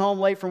was coming home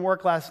late from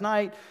work last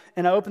night,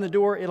 and I opened the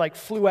door, it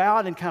flew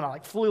out and kind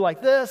of flew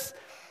like this.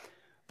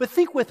 But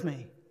think with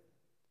me,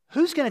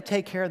 who's going to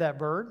take care of that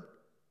bird?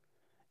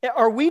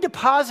 Are we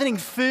depositing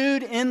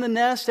food in the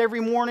nest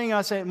every morning?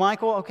 I say,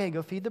 Michael, okay,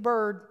 go feed the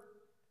bird.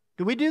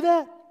 Do we do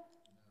that?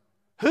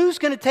 Who's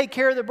going to take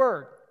care of the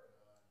bird?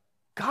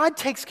 God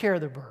takes care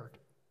of the bird.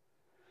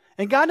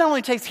 And God not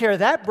only takes care of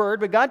that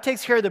bird, but God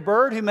takes care of the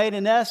bird who made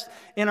a nest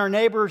in our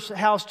neighbor's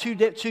house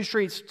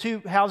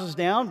two houses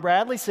down.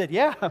 Bradley said,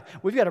 yeah,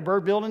 we've got a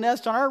bird building a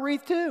nest on our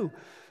wreath too.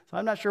 So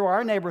I'm not sure why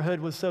our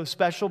neighborhood was so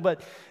special,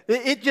 but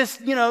it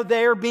just,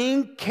 they are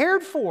being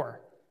cared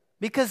for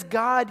because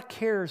God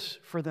cares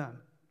for them.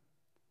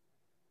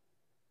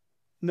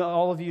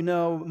 All of you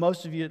know,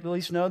 most of you at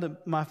least know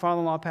that my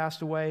father-in-law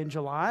passed away in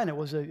July, and it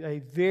was a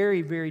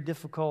very, very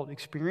difficult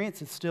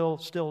experience. It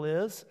still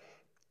is.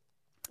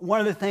 One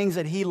of the things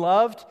that he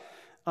loved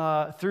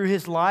through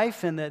his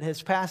life and that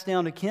has passed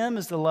down to Kim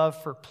is the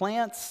love for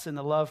plants and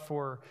the love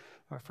for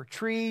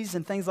trees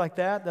and things like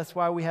that. That's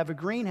why we have a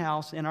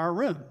greenhouse in our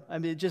room. I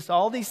mean, just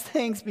all these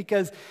things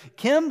because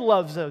Kim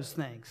loves those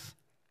things.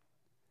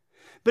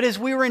 But as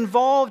we were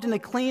involved in the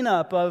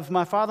cleanup of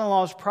my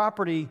father-in-law's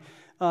property,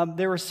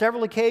 there were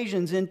several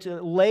occasions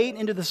late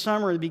into the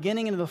summer, the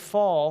beginning into the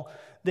fall,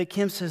 that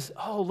Kim says,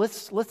 oh,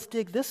 let's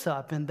dig this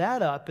up and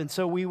that up. And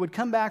so we would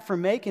come back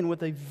from Macon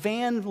with a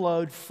van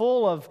load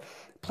full of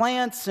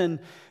plants, and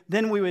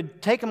then we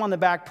would take them on the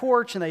back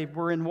porch, and they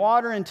were in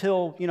water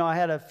until, I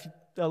had a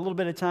little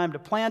bit of time to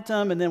plant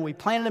them, and then we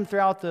planted them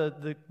throughout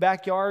the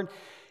backyard.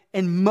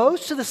 And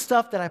most of the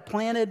stuff that I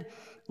planted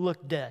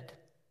looked dead.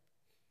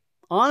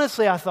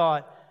 Honestly, I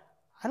thought,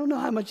 I don't know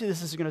how much of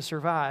this is going to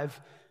survive,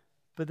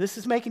 but this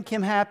is making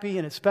Kim happy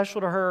and it's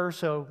special to her,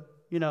 so,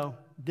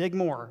 dig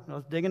more.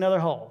 Let's dig another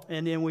hole.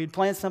 And then we'd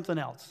plant something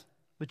else.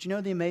 But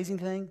the amazing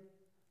thing?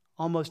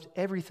 Almost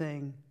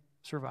everything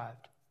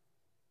survived.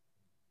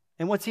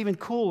 And what's even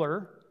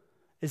cooler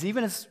is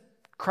even as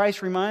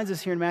Christ reminds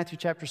us here in Matthew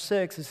chapter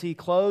 6, as he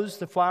clothes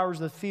the flowers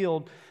of the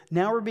field,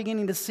 now we're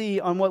beginning to see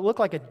on what looked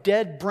like a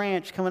dead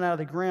branch coming out of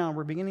the ground,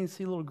 we're beginning to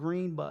see little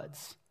green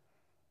buds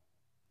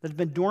that have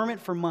been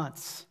dormant for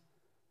months,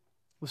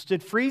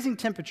 withstood freezing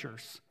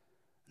temperatures.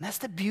 And that's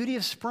the beauty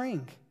of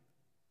spring.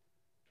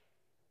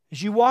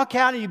 As you walk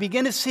out and you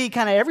begin to see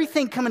kind of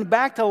everything coming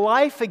back to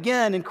life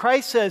again, and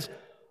Christ says,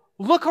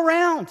 look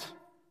around.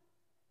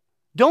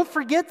 Don't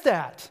forget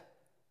that.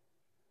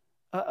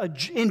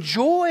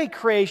 Enjoy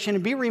creation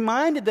and be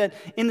reminded that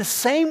in the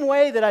same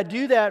way that I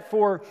do that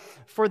for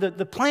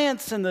the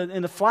plants and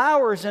the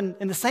flowers, and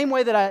in the same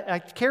way that I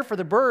care for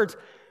the birds,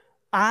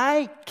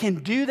 I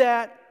can do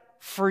that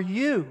for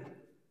you.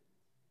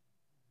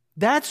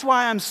 That's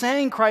why I'm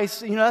saying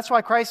Christ, that's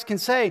why Christ can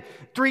say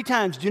 3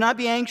 times, do not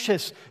be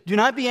anxious, do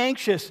not be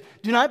anxious,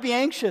 do not be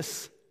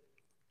anxious.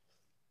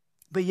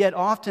 But yet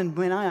often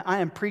when I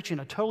am preaching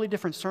a totally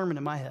different sermon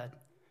in my head,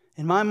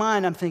 in my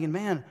mind I'm thinking,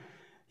 man,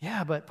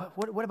 yeah, but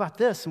what about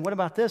this? And what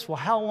about this? Well,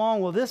 how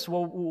long will this?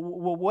 Well,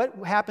 what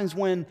happens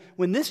when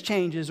this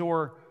changes?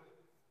 Or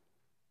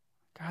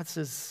God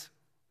says,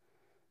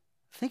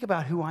 think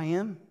about who I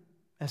am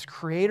as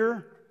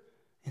creator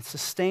and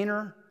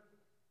sustainer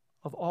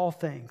of all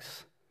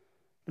things.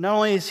 But not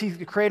only is he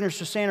the creator and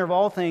sustainer of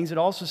all things, it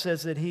also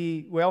says that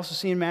we also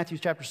see in Matthew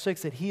chapter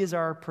 6 that he is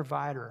our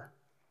provider.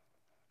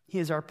 He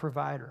is our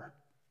provider.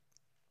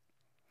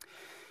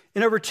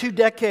 In over 2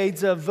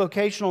 decades of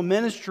vocational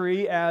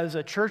ministry as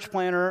a church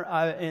planter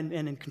and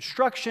in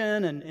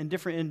construction and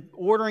in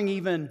ordering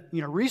even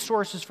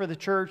resources for the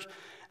church,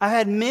 I've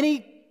had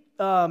many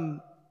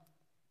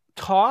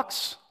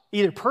talks,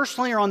 either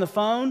personally or on the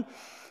phone,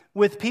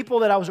 with people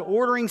that I was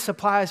ordering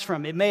supplies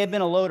from. It may have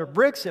been a load of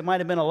bricks, it might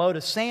have been a load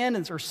of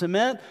sand or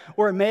cement,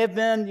 or it may have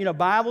been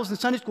Bibles and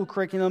Sunday school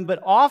curriculum,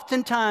 but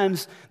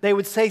oftentimes they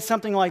would say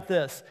something like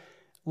this: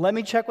 let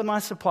me check with my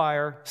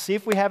supplier, see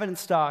if we have it in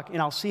stock,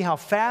 and I'll see how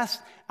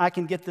fast I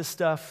can get this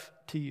stuff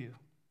to you.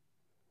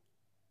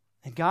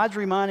 And God's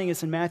reminding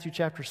us in Matthew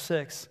chapter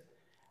 6,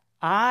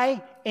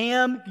 I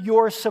am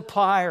your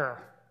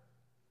supplier.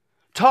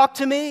 Talk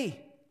to me.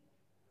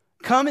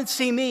 Come and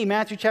see me.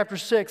 Matthew chapter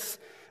 6,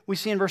 we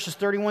see in verses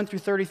 31 through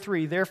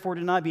 33, therefore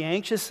do not be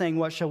anxious, saying,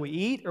 what shall we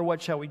eat, or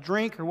what shall we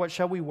drink, or what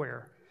shall we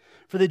wear?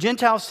 For the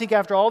Gentiles seek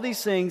after all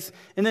these things.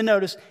 And then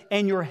notice,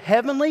 and your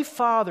heavenly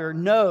Father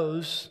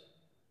knows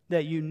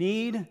that you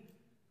need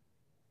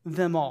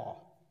them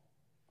all.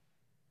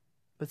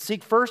 But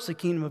seek first the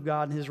kingdom of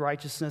God and his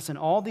righteousness, and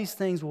all these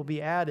things will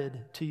be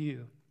added to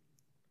you.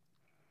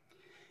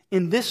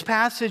 In this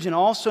passage, and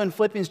also in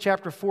Philippians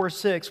chapter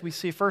 4-6, we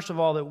see first of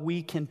all that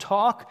we can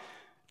talk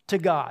to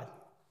God.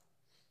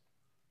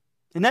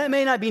 And that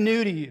may not be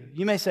new to you.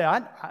 You may say,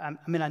 I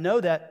know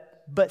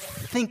that, but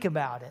think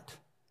about it.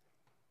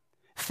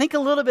 Think a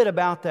little bit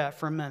about that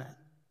for a minute.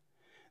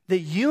 That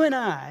you and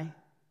I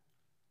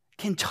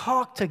can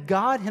talk to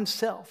God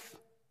himself.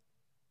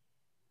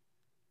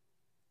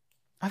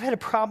 I've had a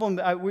problem.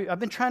 I've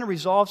been trying to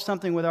resolve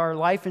something with our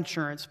life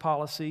insurance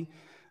policy.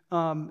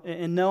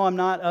 And no, I'm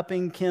not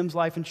upping Kim's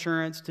life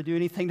insurance to do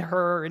anything to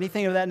her or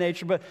anything of that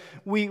nature. But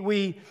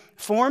we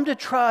formed a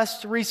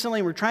trust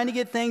recently. We're trying to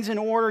get things in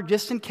order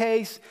just in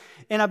case.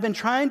 And I've been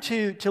trying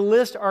to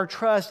list our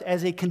trust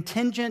as a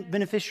contingent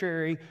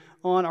beneficiary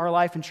on our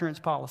life insurance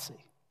policy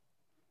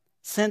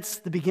since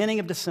the beginning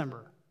of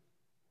December.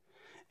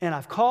 And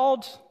I've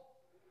called,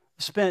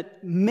 spent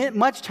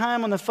much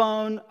time on the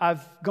phone.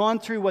 I've gone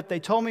through what they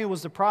told me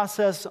was the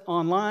process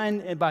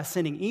online and by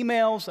sending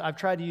emails. I've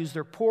tried to use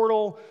their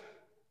portal,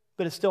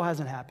 but it still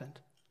hasn't happened.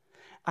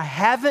 I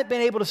haven't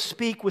been able to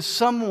speak with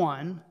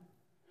someone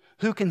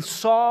who can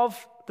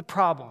solve the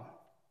problem.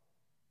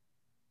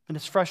 And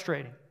it's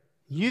frustrating.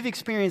 You've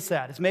experienced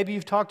that. It's maybe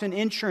you've talked to an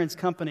insurance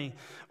company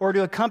or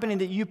to a company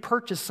that you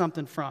purchased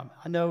something from.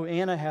 I know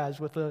Anna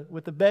has with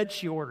the bed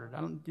she ordered.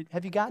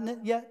 Have you gotten it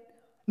yet?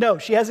 No,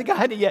 she hasn't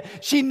gotten it yet.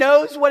 She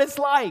knows what it's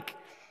like.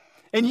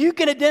 And you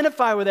can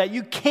identify with that.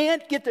 You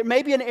can't get there.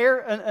 Maybe an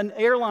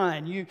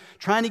airline, you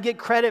trying to get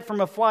credit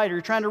from a flight or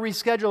you're trying to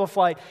reschedule a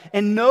flight,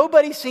 and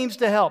nobody seems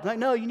to help. Like,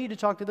 no, you need to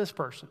talk to this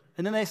person.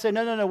 And then they say,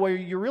 no, well,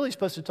 you're really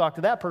supposed to talk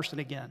to that person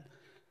again.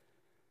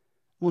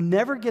 We'll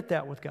never get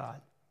that with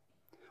God.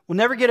 We'll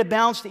never get a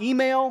bounced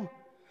email.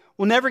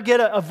 We'll never get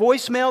a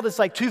voicemail that's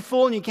like too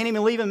full and you can't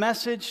even leave a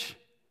message.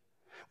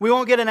 We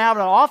won't get an out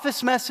of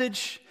office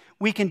message.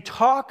 We can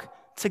talk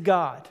to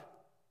God.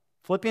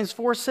 Philippians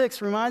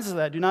 4:6 reminds us of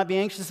that. Do not be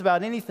anxious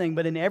about anything,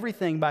 but in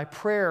everything by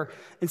prayer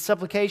and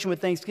supplication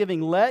with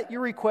thanksgiving, let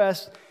your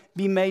requests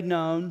be made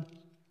known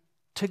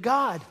to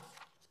God.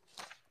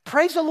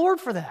 Praise the Lord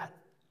for that.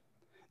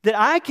 that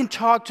I can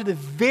talk to the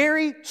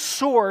very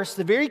source,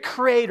 the very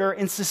creator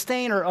and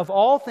sustainer of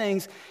all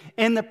things,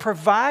 and the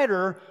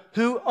provider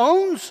who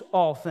owns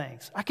all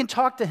things. I can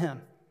talk to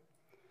him.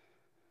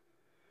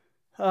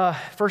 1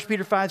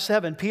 Peter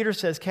 5:7, Peter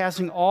says,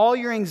 casting all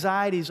your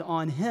anxieties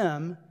on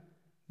him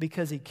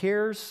because he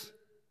cares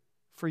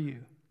for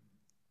you.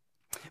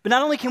 But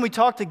not only can we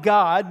talk to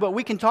God, but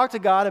we can talk to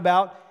God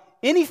about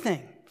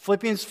anything.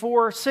 Philippians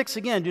 4:6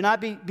 again, do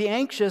not be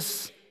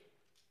anxious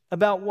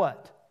about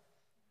what?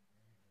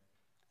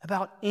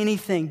 About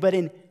anything, but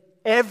in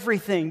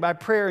everything, by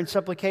prayer and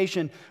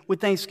supplication, with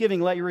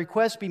thanksgiving, let your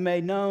requests be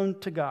made known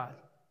to God.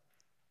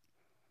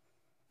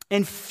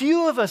 And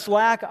few of us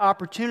lack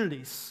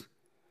opportunities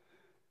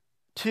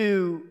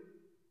to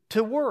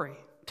worry,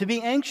 to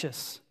be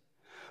anxious.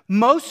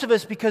 Most of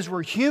us, because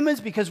we're humans,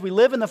 because we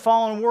live in the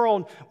fallen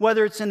world,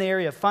 whether it's in the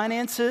area of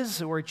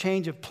finances or a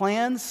change of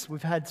plans,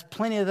 we've had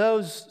plenty of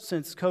those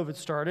since COVID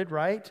started,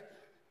 right?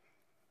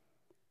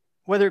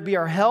 Whether it be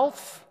our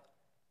health,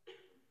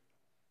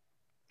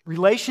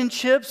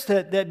 relationships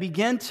that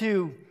begin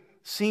to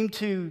seem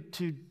to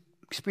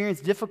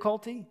experience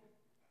difficulty.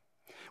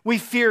 We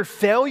fear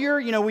failure.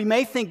 We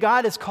may think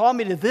God has called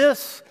me to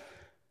this,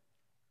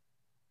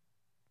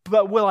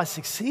 but will I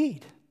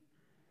succeed?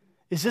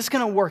 Is this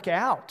going to work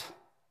out?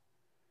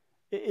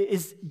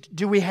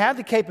 Do we have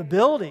the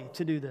capability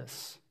to do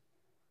this?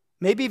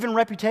 Maybe even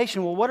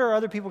reputation. Well, what are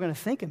other people going to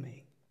think of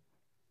me?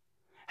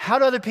 How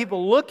do other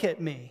people look at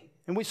me?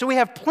 And so we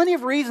have plenty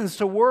of reasons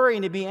to worry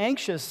and to be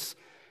anxious.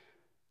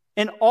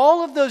 And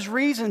all of those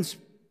reasons,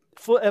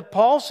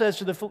 Paul says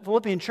to the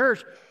Philippian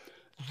church,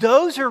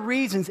 those are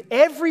reasons,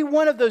 every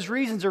one of those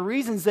reasons are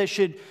reasons that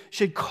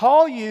should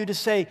call you to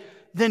say,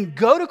 then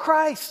go to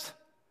Christ.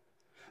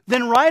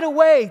 Then right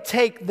away,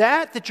 take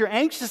that you're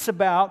anxious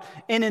about,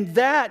 and in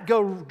that,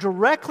 go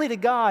directly to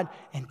God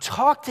and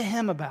talk to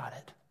Him about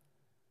it.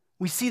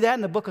 We see that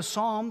in the book of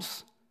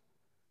Psalms.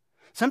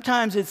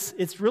 Sometimes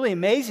it's really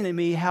amazing to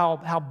me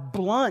how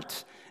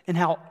blunt and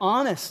how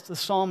honest the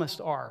psalmists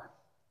are.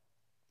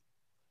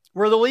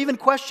 Where they'll even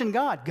question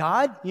God.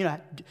 God,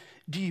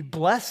 do you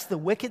bless the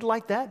wicked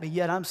like that, but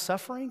yet I'm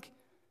suffering?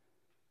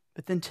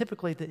 But then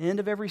typically at the end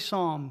of every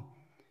psalm,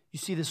 you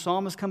see the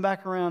psalmist come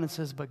back around and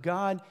says, but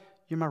God,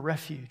 you're my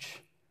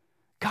refuge.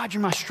 God,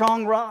 you're my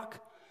strong rock.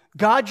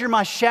 God, you're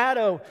my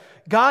shadow.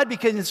 God,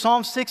 because in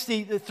Psalm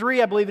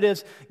 63, I believe it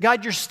is,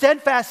 God, your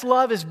steadfast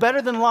love is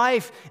better than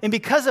life. And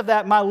because of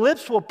that, my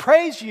lips will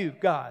praise you,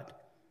 God.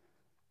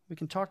 We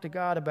can talk to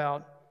God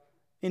about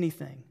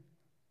anything.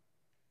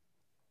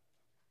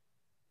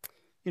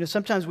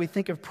 Sometimes we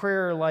think of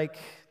prayer like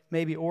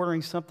maybe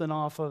ordering something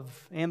off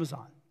of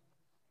Amazon.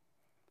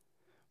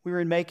 We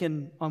were in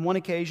Macon on one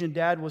occasion.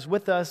 Dad was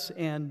with us,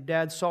 and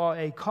Dad saw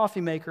a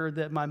coffee maker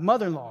that my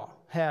mother-in-law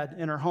had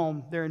in her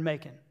home there in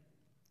Macon.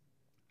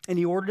 And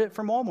he ordered it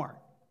from Walmart,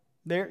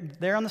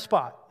 there on the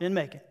spot in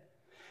Macon.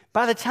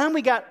 By the time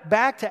we got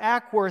back to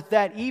Ackworth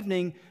that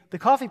evening, the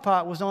coffee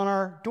pot was on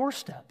our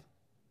doorstep.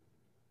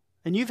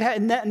 And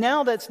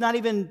now that's not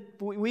even,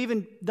 we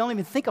even don't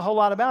even think a whole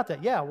lot about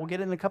that. Yeah, we'll get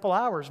it in a couple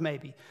hours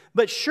maybe.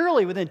 But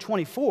surely within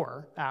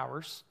 24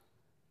 hours.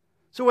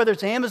 So whether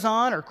it's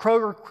Amazon or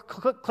Kroger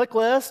Click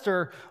List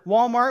or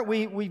Walmart,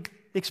 we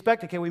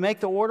expect, we make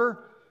the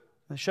order,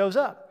 and it shows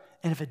up.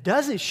 And if it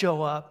doesn't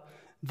show up,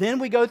 then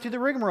we go through the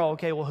rigmarole.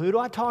 Okay, well, who do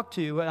I talk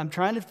to?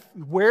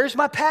 Where's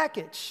my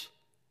package?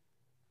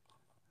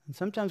 And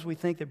sometimes we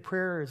think that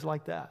prayer is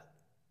like that.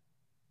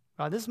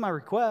 God, this is my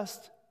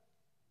request.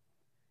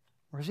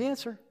 Where's the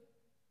answer?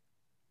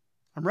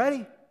 I'm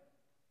ready.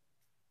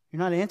 You're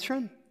not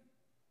answering?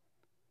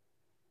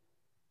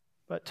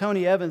 But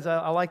Tony Evans,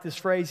 I like this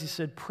phrase. He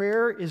said,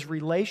 prayer is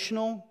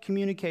relational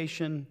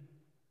communication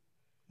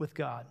with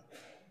God.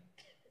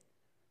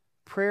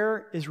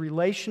 Prayer is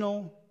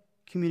relational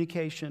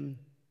communication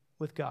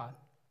with God.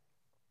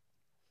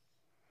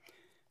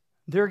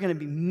 There are going to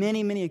be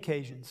many, many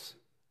occasions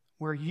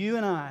where you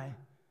and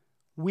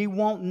we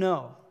won't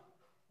know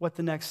what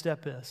the next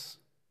step is.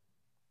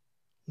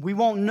 We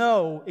won't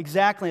know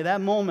exactly at that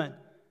moment,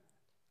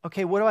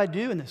 okay, what do I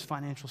do in this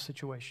financial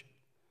situation?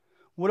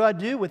 What do I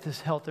do with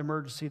this health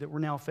emergency that we're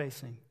now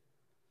facing?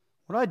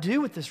 What do I do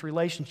with this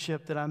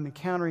relationship that I'm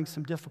encountering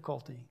some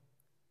difficulty?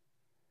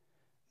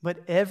 But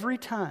every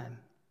time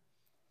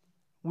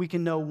we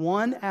can know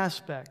one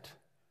aspect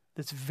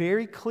that's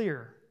very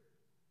clear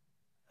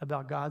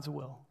about God's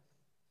will.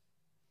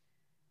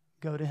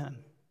 Go to Him.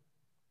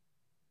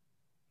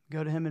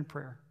 Go to Him in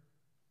prayer.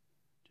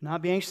 Do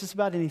not be anxious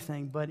about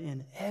anything, but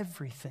in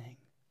everything.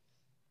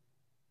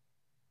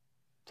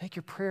 Take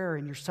your prayer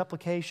and your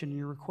supplication and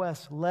your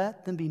requests.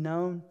 Let them be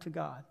known to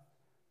God.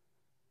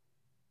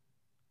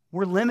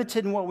 We're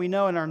limited in what we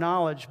know in our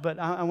knowledge, but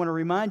I want to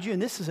remind you,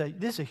 and this is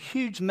a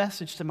huge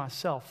message to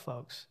myself,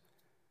 folks.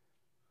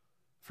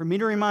 For me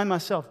to remind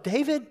myself,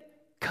 David,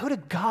 go to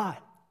God.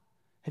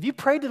 Have you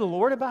prayed to the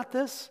Lord about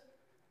this?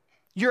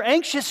 You're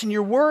anxious and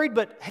you're worried,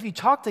 but have you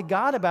talked to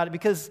God about it?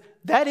 Because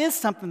that is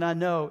something I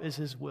know is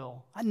His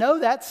will. I know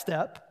that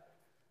step.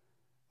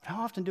 But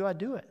how often do I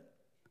do it?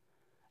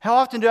 How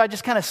often do I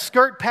just kind of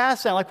skirt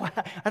past that? Like, well,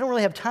 I don't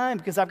really have time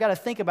because I've got to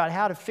think about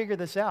how to figure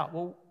this out.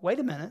 Well, wait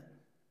a minute.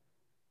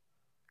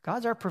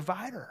 God's our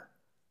provider.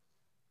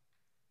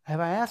 Have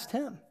I asked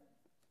Him?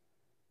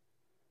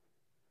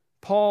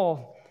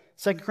 Paul,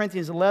 2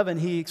 Corinthians 11,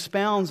 he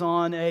expounds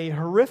on a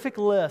horrific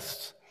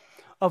list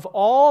of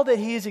all that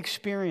he has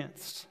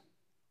experienced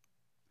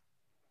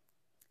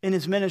in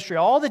his ministry,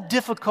 all the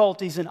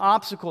difficulties and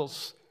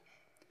obstacles.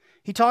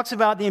 He talks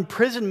about the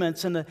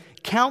imprisonments and the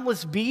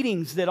countless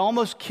beatings that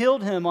almost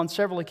killed him on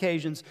several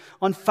occasions.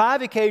 On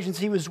 5 occasions,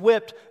 he was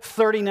whipped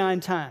 39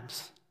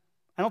 times.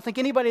 I don't think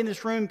anybody in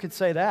this room could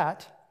say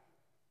that.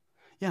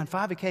 Yeah, on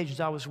 5 occasions,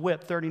 I was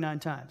whipped 39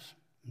 times.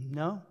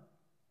 No.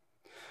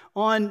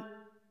 On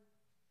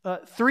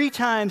 3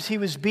 times he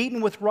was beaten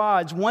with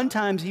rods. 1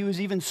 time he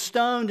was even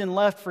stoned and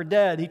left for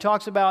dead. He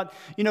talks about,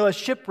 a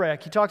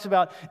shipwreck. He talks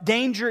about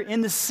danger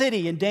in the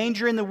city and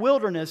danger in the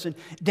wilderness and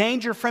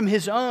danger from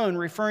his own,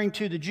 referring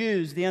to the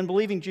Jews, the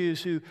unbelieving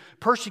Jews who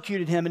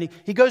persecuted him. And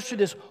he goes through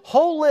this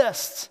whole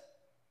list.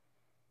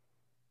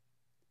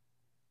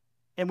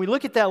 And we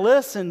look at that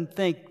list and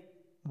think,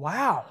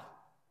 wow.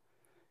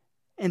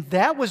 And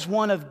that was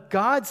one of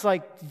God's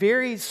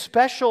very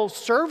special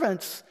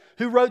servants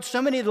who wrote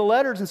so many of the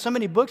letters and so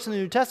many books in the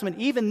New Testament.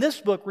 Even this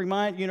book,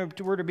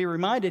 we're to be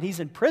reminded, he's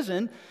in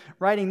prison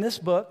writing this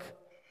book.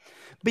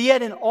 But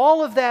yet in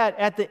all of that,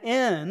 at the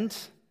end,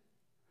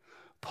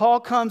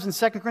 Paul comes in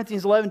 2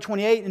 Corinthians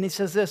 11:28, and he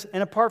says this,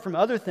 and apart from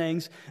other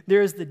things,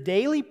 there is the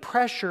daily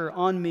pressure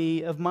on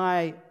me of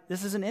my,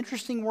 this is an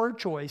interesting word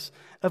choice,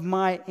 of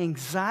my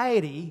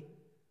anxiety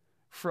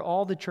for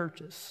all the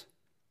churches.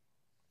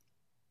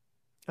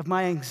 Of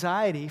my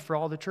anxiety for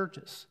all the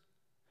churches.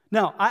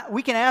 Now,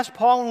 we can ask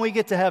Paul when we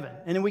get to heaven,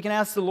 and then we can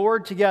ask the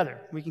Lord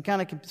together. We can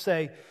kind of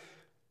say,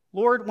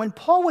 Lord, when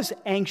Paul was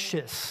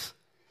anxious,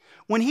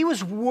 when he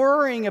was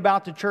worrying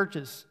about the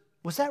churches,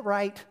 was that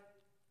right?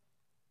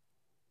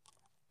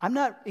 I'm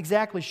not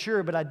exactly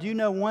sure, but I do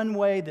know one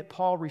way that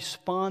Paul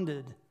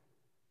responded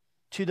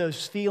to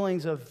those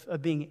feelings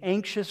of being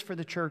anxious for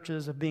the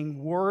churches, of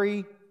being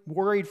worried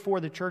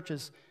for the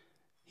churches.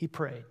 He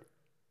prayed.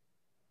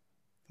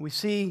 We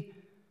see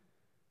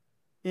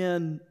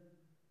in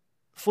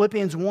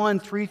Philippians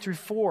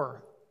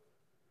 1:3-4,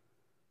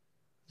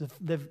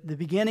 the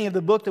beginning of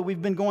the book that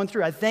we've been going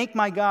through. I thank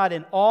my God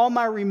in all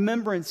my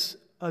remembrance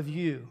of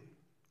you,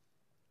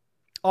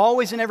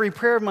 always in every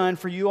prayer of mine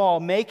for you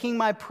all, making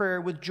my prayer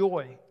with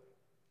joy.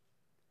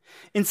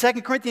 In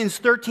 2 Corinthians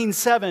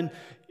 13:7,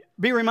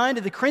 be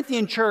reminded,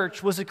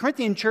 was the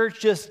Corinthian church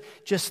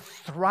just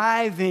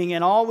thriving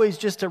and always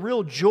just a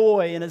real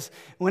joy? And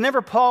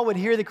whenever Paul would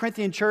hear the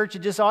Corinthian church, it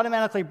just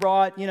automatically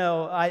brought,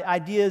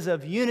 ideas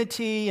of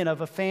unity and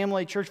of a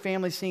family, church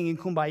family singing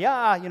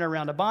Kumbaya,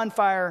 around a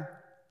bonfire.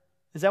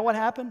 Is that what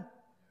happened?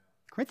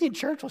 The Corinthian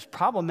church was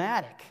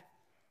problematic.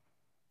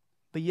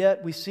 But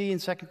yet we see in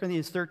 2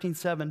 Corinthians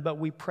 13:7, but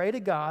we pray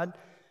to God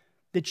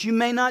that you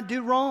may not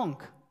do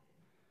wrong.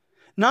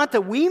 Not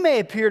that we may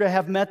appear to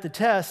have met the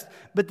test,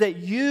 but that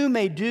you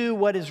may do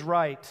what is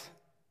right.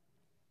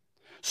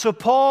 So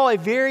Paul, a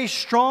very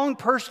strong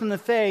person in the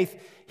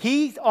faith,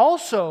 he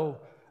also,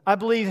 I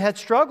believe, had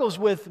struggles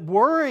with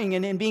worrying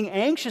and being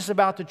anxious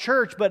about the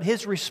church, but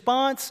his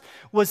response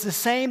was the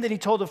same that he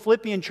told the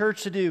Philippian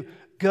church to do.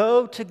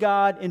 Go to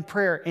God in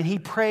prayer. And he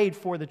prayed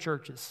for the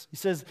churches. He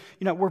says,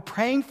 we're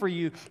praying for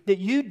you that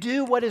you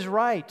do what is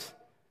right.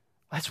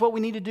 That's what we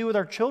need to do with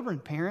our children,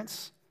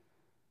 parents.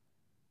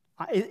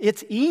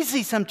 It's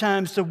easy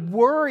sometimes to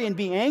worry and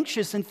be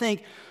anxious and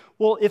think,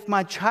 well, if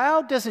my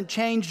child doesn't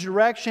change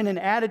direction and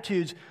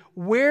attitudes,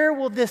 where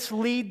will this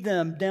lead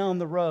them down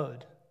the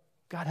road?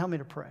 God, help me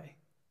to pray.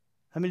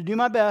 Help me to do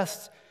my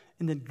best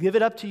and then give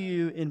it up to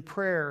you in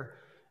prayer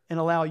and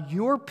allow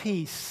your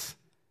peace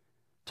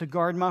to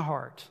guard my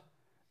heart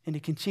and to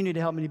continue to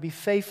help me to be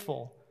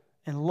faithful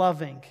and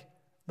loving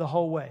the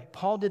whole way.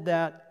 Paul did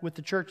that with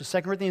the churches.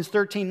 2 Corinthians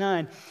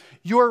 13:9.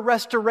 Your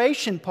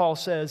restoration, Paul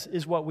says,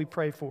 is what we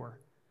pray for.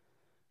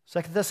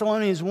 2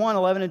 Thessalonians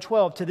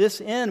 1:11-12. To this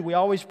end, we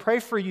always pray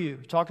for you,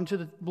 talking to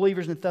the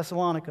believers in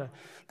Thessalonica,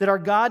 that our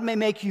God may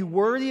make you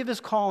worthy of His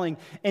calling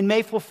and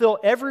may fulfill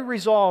every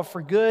resolve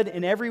for good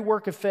and every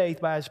work of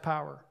faith by His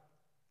power.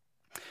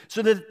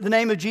 So that the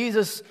name of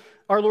Jesus,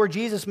 our Lord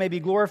Jesus, may be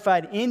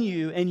glorified in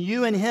you and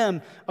you in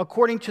Him,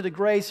 according to the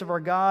grace of our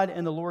God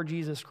and the Lord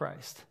Jesus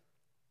Christ.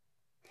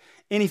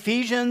 In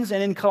Ephesians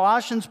and in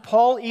Colossians,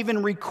 Paul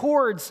even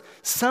records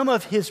some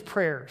of his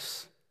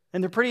prayers.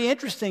 And they're pretty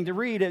interesting to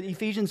read.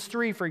 Ephesians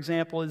 3, for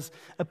example, is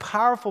a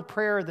powerful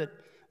prayer that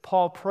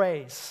Paul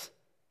prays.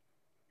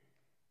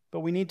 But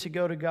we need to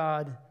go to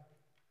God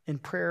in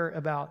prayer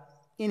about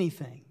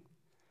anything.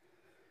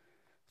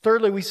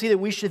 Thirdly, we see that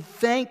we should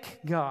thank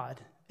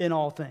God in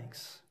all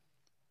things.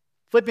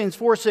 Philippians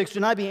 4:6, do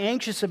not be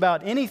anxious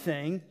about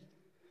anything,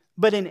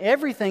 but in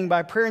everything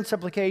by prayer and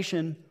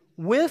supplication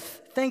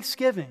with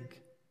thanksgiving,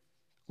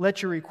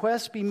 let your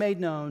requests be made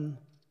known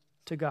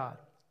to God.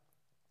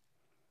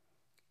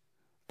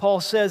 Paul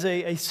says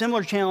a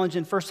similar challenge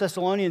in 1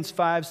 Thessalonians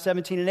 5,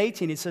 17 and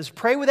 18. He says,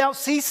 pray without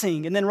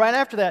ceasing. And then right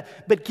after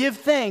that, but give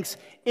thanks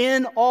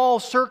in all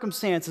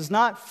circumstances,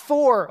 not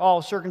for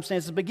all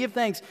circumstances, but give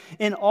thanks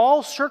in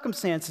all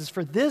circumstances,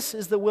 for this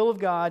is the will of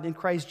God in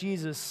Christ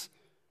Jesus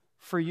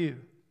for you.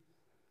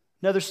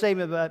 Another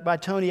statement by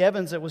Tony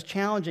Evans that was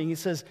challenging. He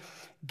says,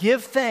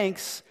 give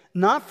thanks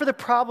not for the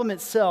problem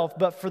itself,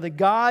 but for the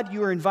God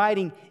you are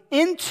inviting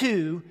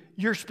into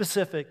your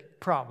specific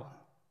problem.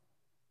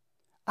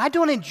 I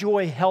don't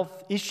enjoy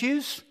health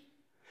issues.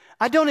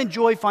 I don't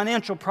enjoy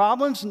financial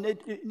problems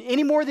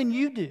any more than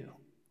you do.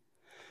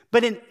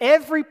 But in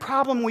every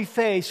problem we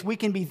face, we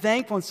can be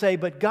thankful and say,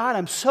 but God,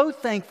 I'm so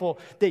thankful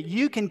that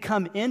you can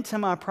come into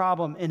my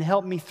problem and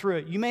help me through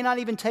it. You may not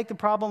even take the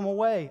problem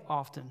away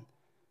often,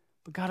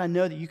 but God, I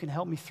know that you can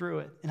help me through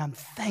it. And I'm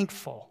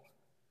thankful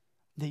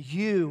that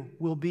you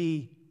will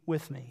be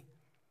with me.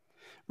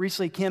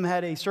 Recently, Kim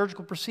had a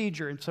surgical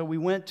procedure, and so we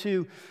went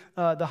to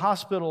the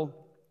hospital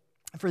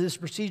for this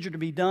procedure to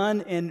be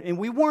done, and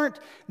we weren't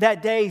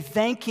that day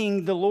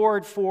thanking the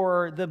Lord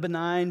for the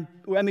benign,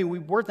 we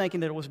were thinking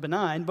that it was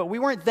benign, but we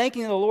weren't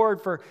thanking the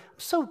Lord for, I'm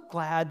so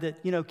glad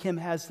that, Kim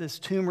has this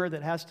tumor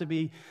that has to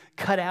be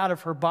cut out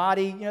of her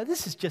body.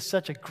 This is just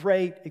such a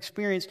great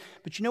experience.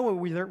 But you know what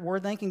we're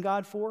thanking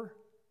God for?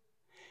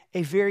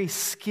 A very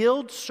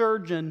skilled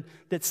surgeon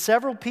that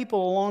several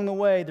people along the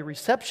way, the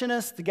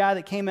receptionist, the guy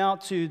that came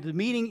out to the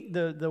meeting,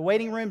 the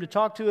waiting room to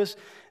talk to us,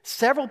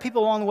 several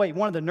people along the way,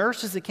 one of the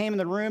nurses that came in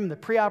the room, the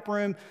pre-op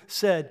room,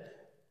 said,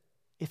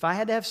 if I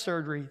had to have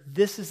surgery,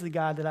 this is the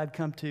guy that I'd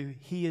come to.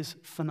 He is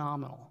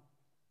phenomenal.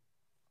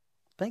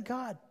 Thank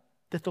God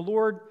that the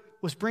Lord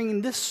was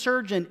bringing this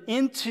surgeon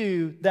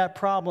into that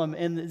problem.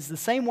 And it's the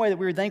same way that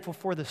we were thankful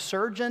for the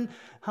surgeon.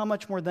 How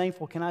much more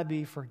thankful can I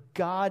be for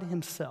God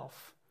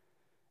himself?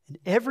 And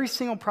every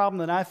single problem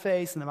that I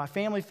face and that my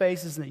family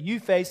faces and that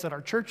you face, that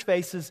our church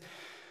faces,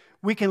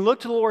 we can look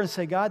to the Lord and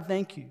say, God,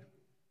 thank you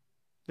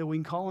that we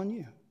can call on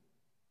you.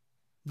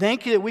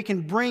 Thank you that we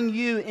can bring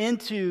you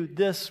into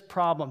this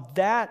problem.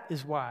 That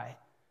is why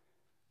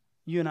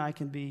you and I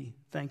can be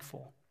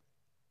thankful.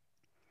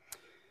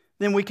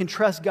 Then we can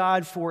trust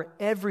God for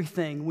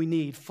everything we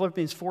need.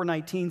 Philippians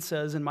 4:19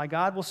 says, and my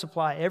God will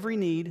supply every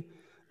need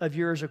of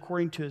yours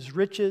according to his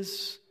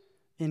riches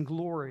in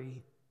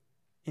glory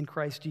in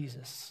Christ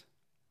Jesus.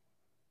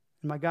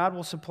 And my God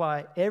will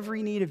supply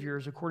every need of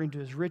yours according to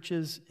his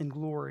riches and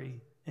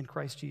glory in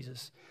Christ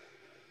Jesus.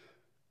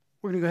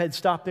 We're going to go ahead and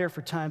stop there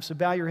for time. So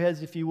bow your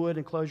heads if you would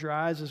and close your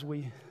eyes as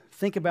we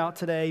think about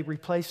today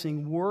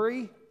replacing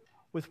worry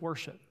with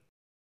worship.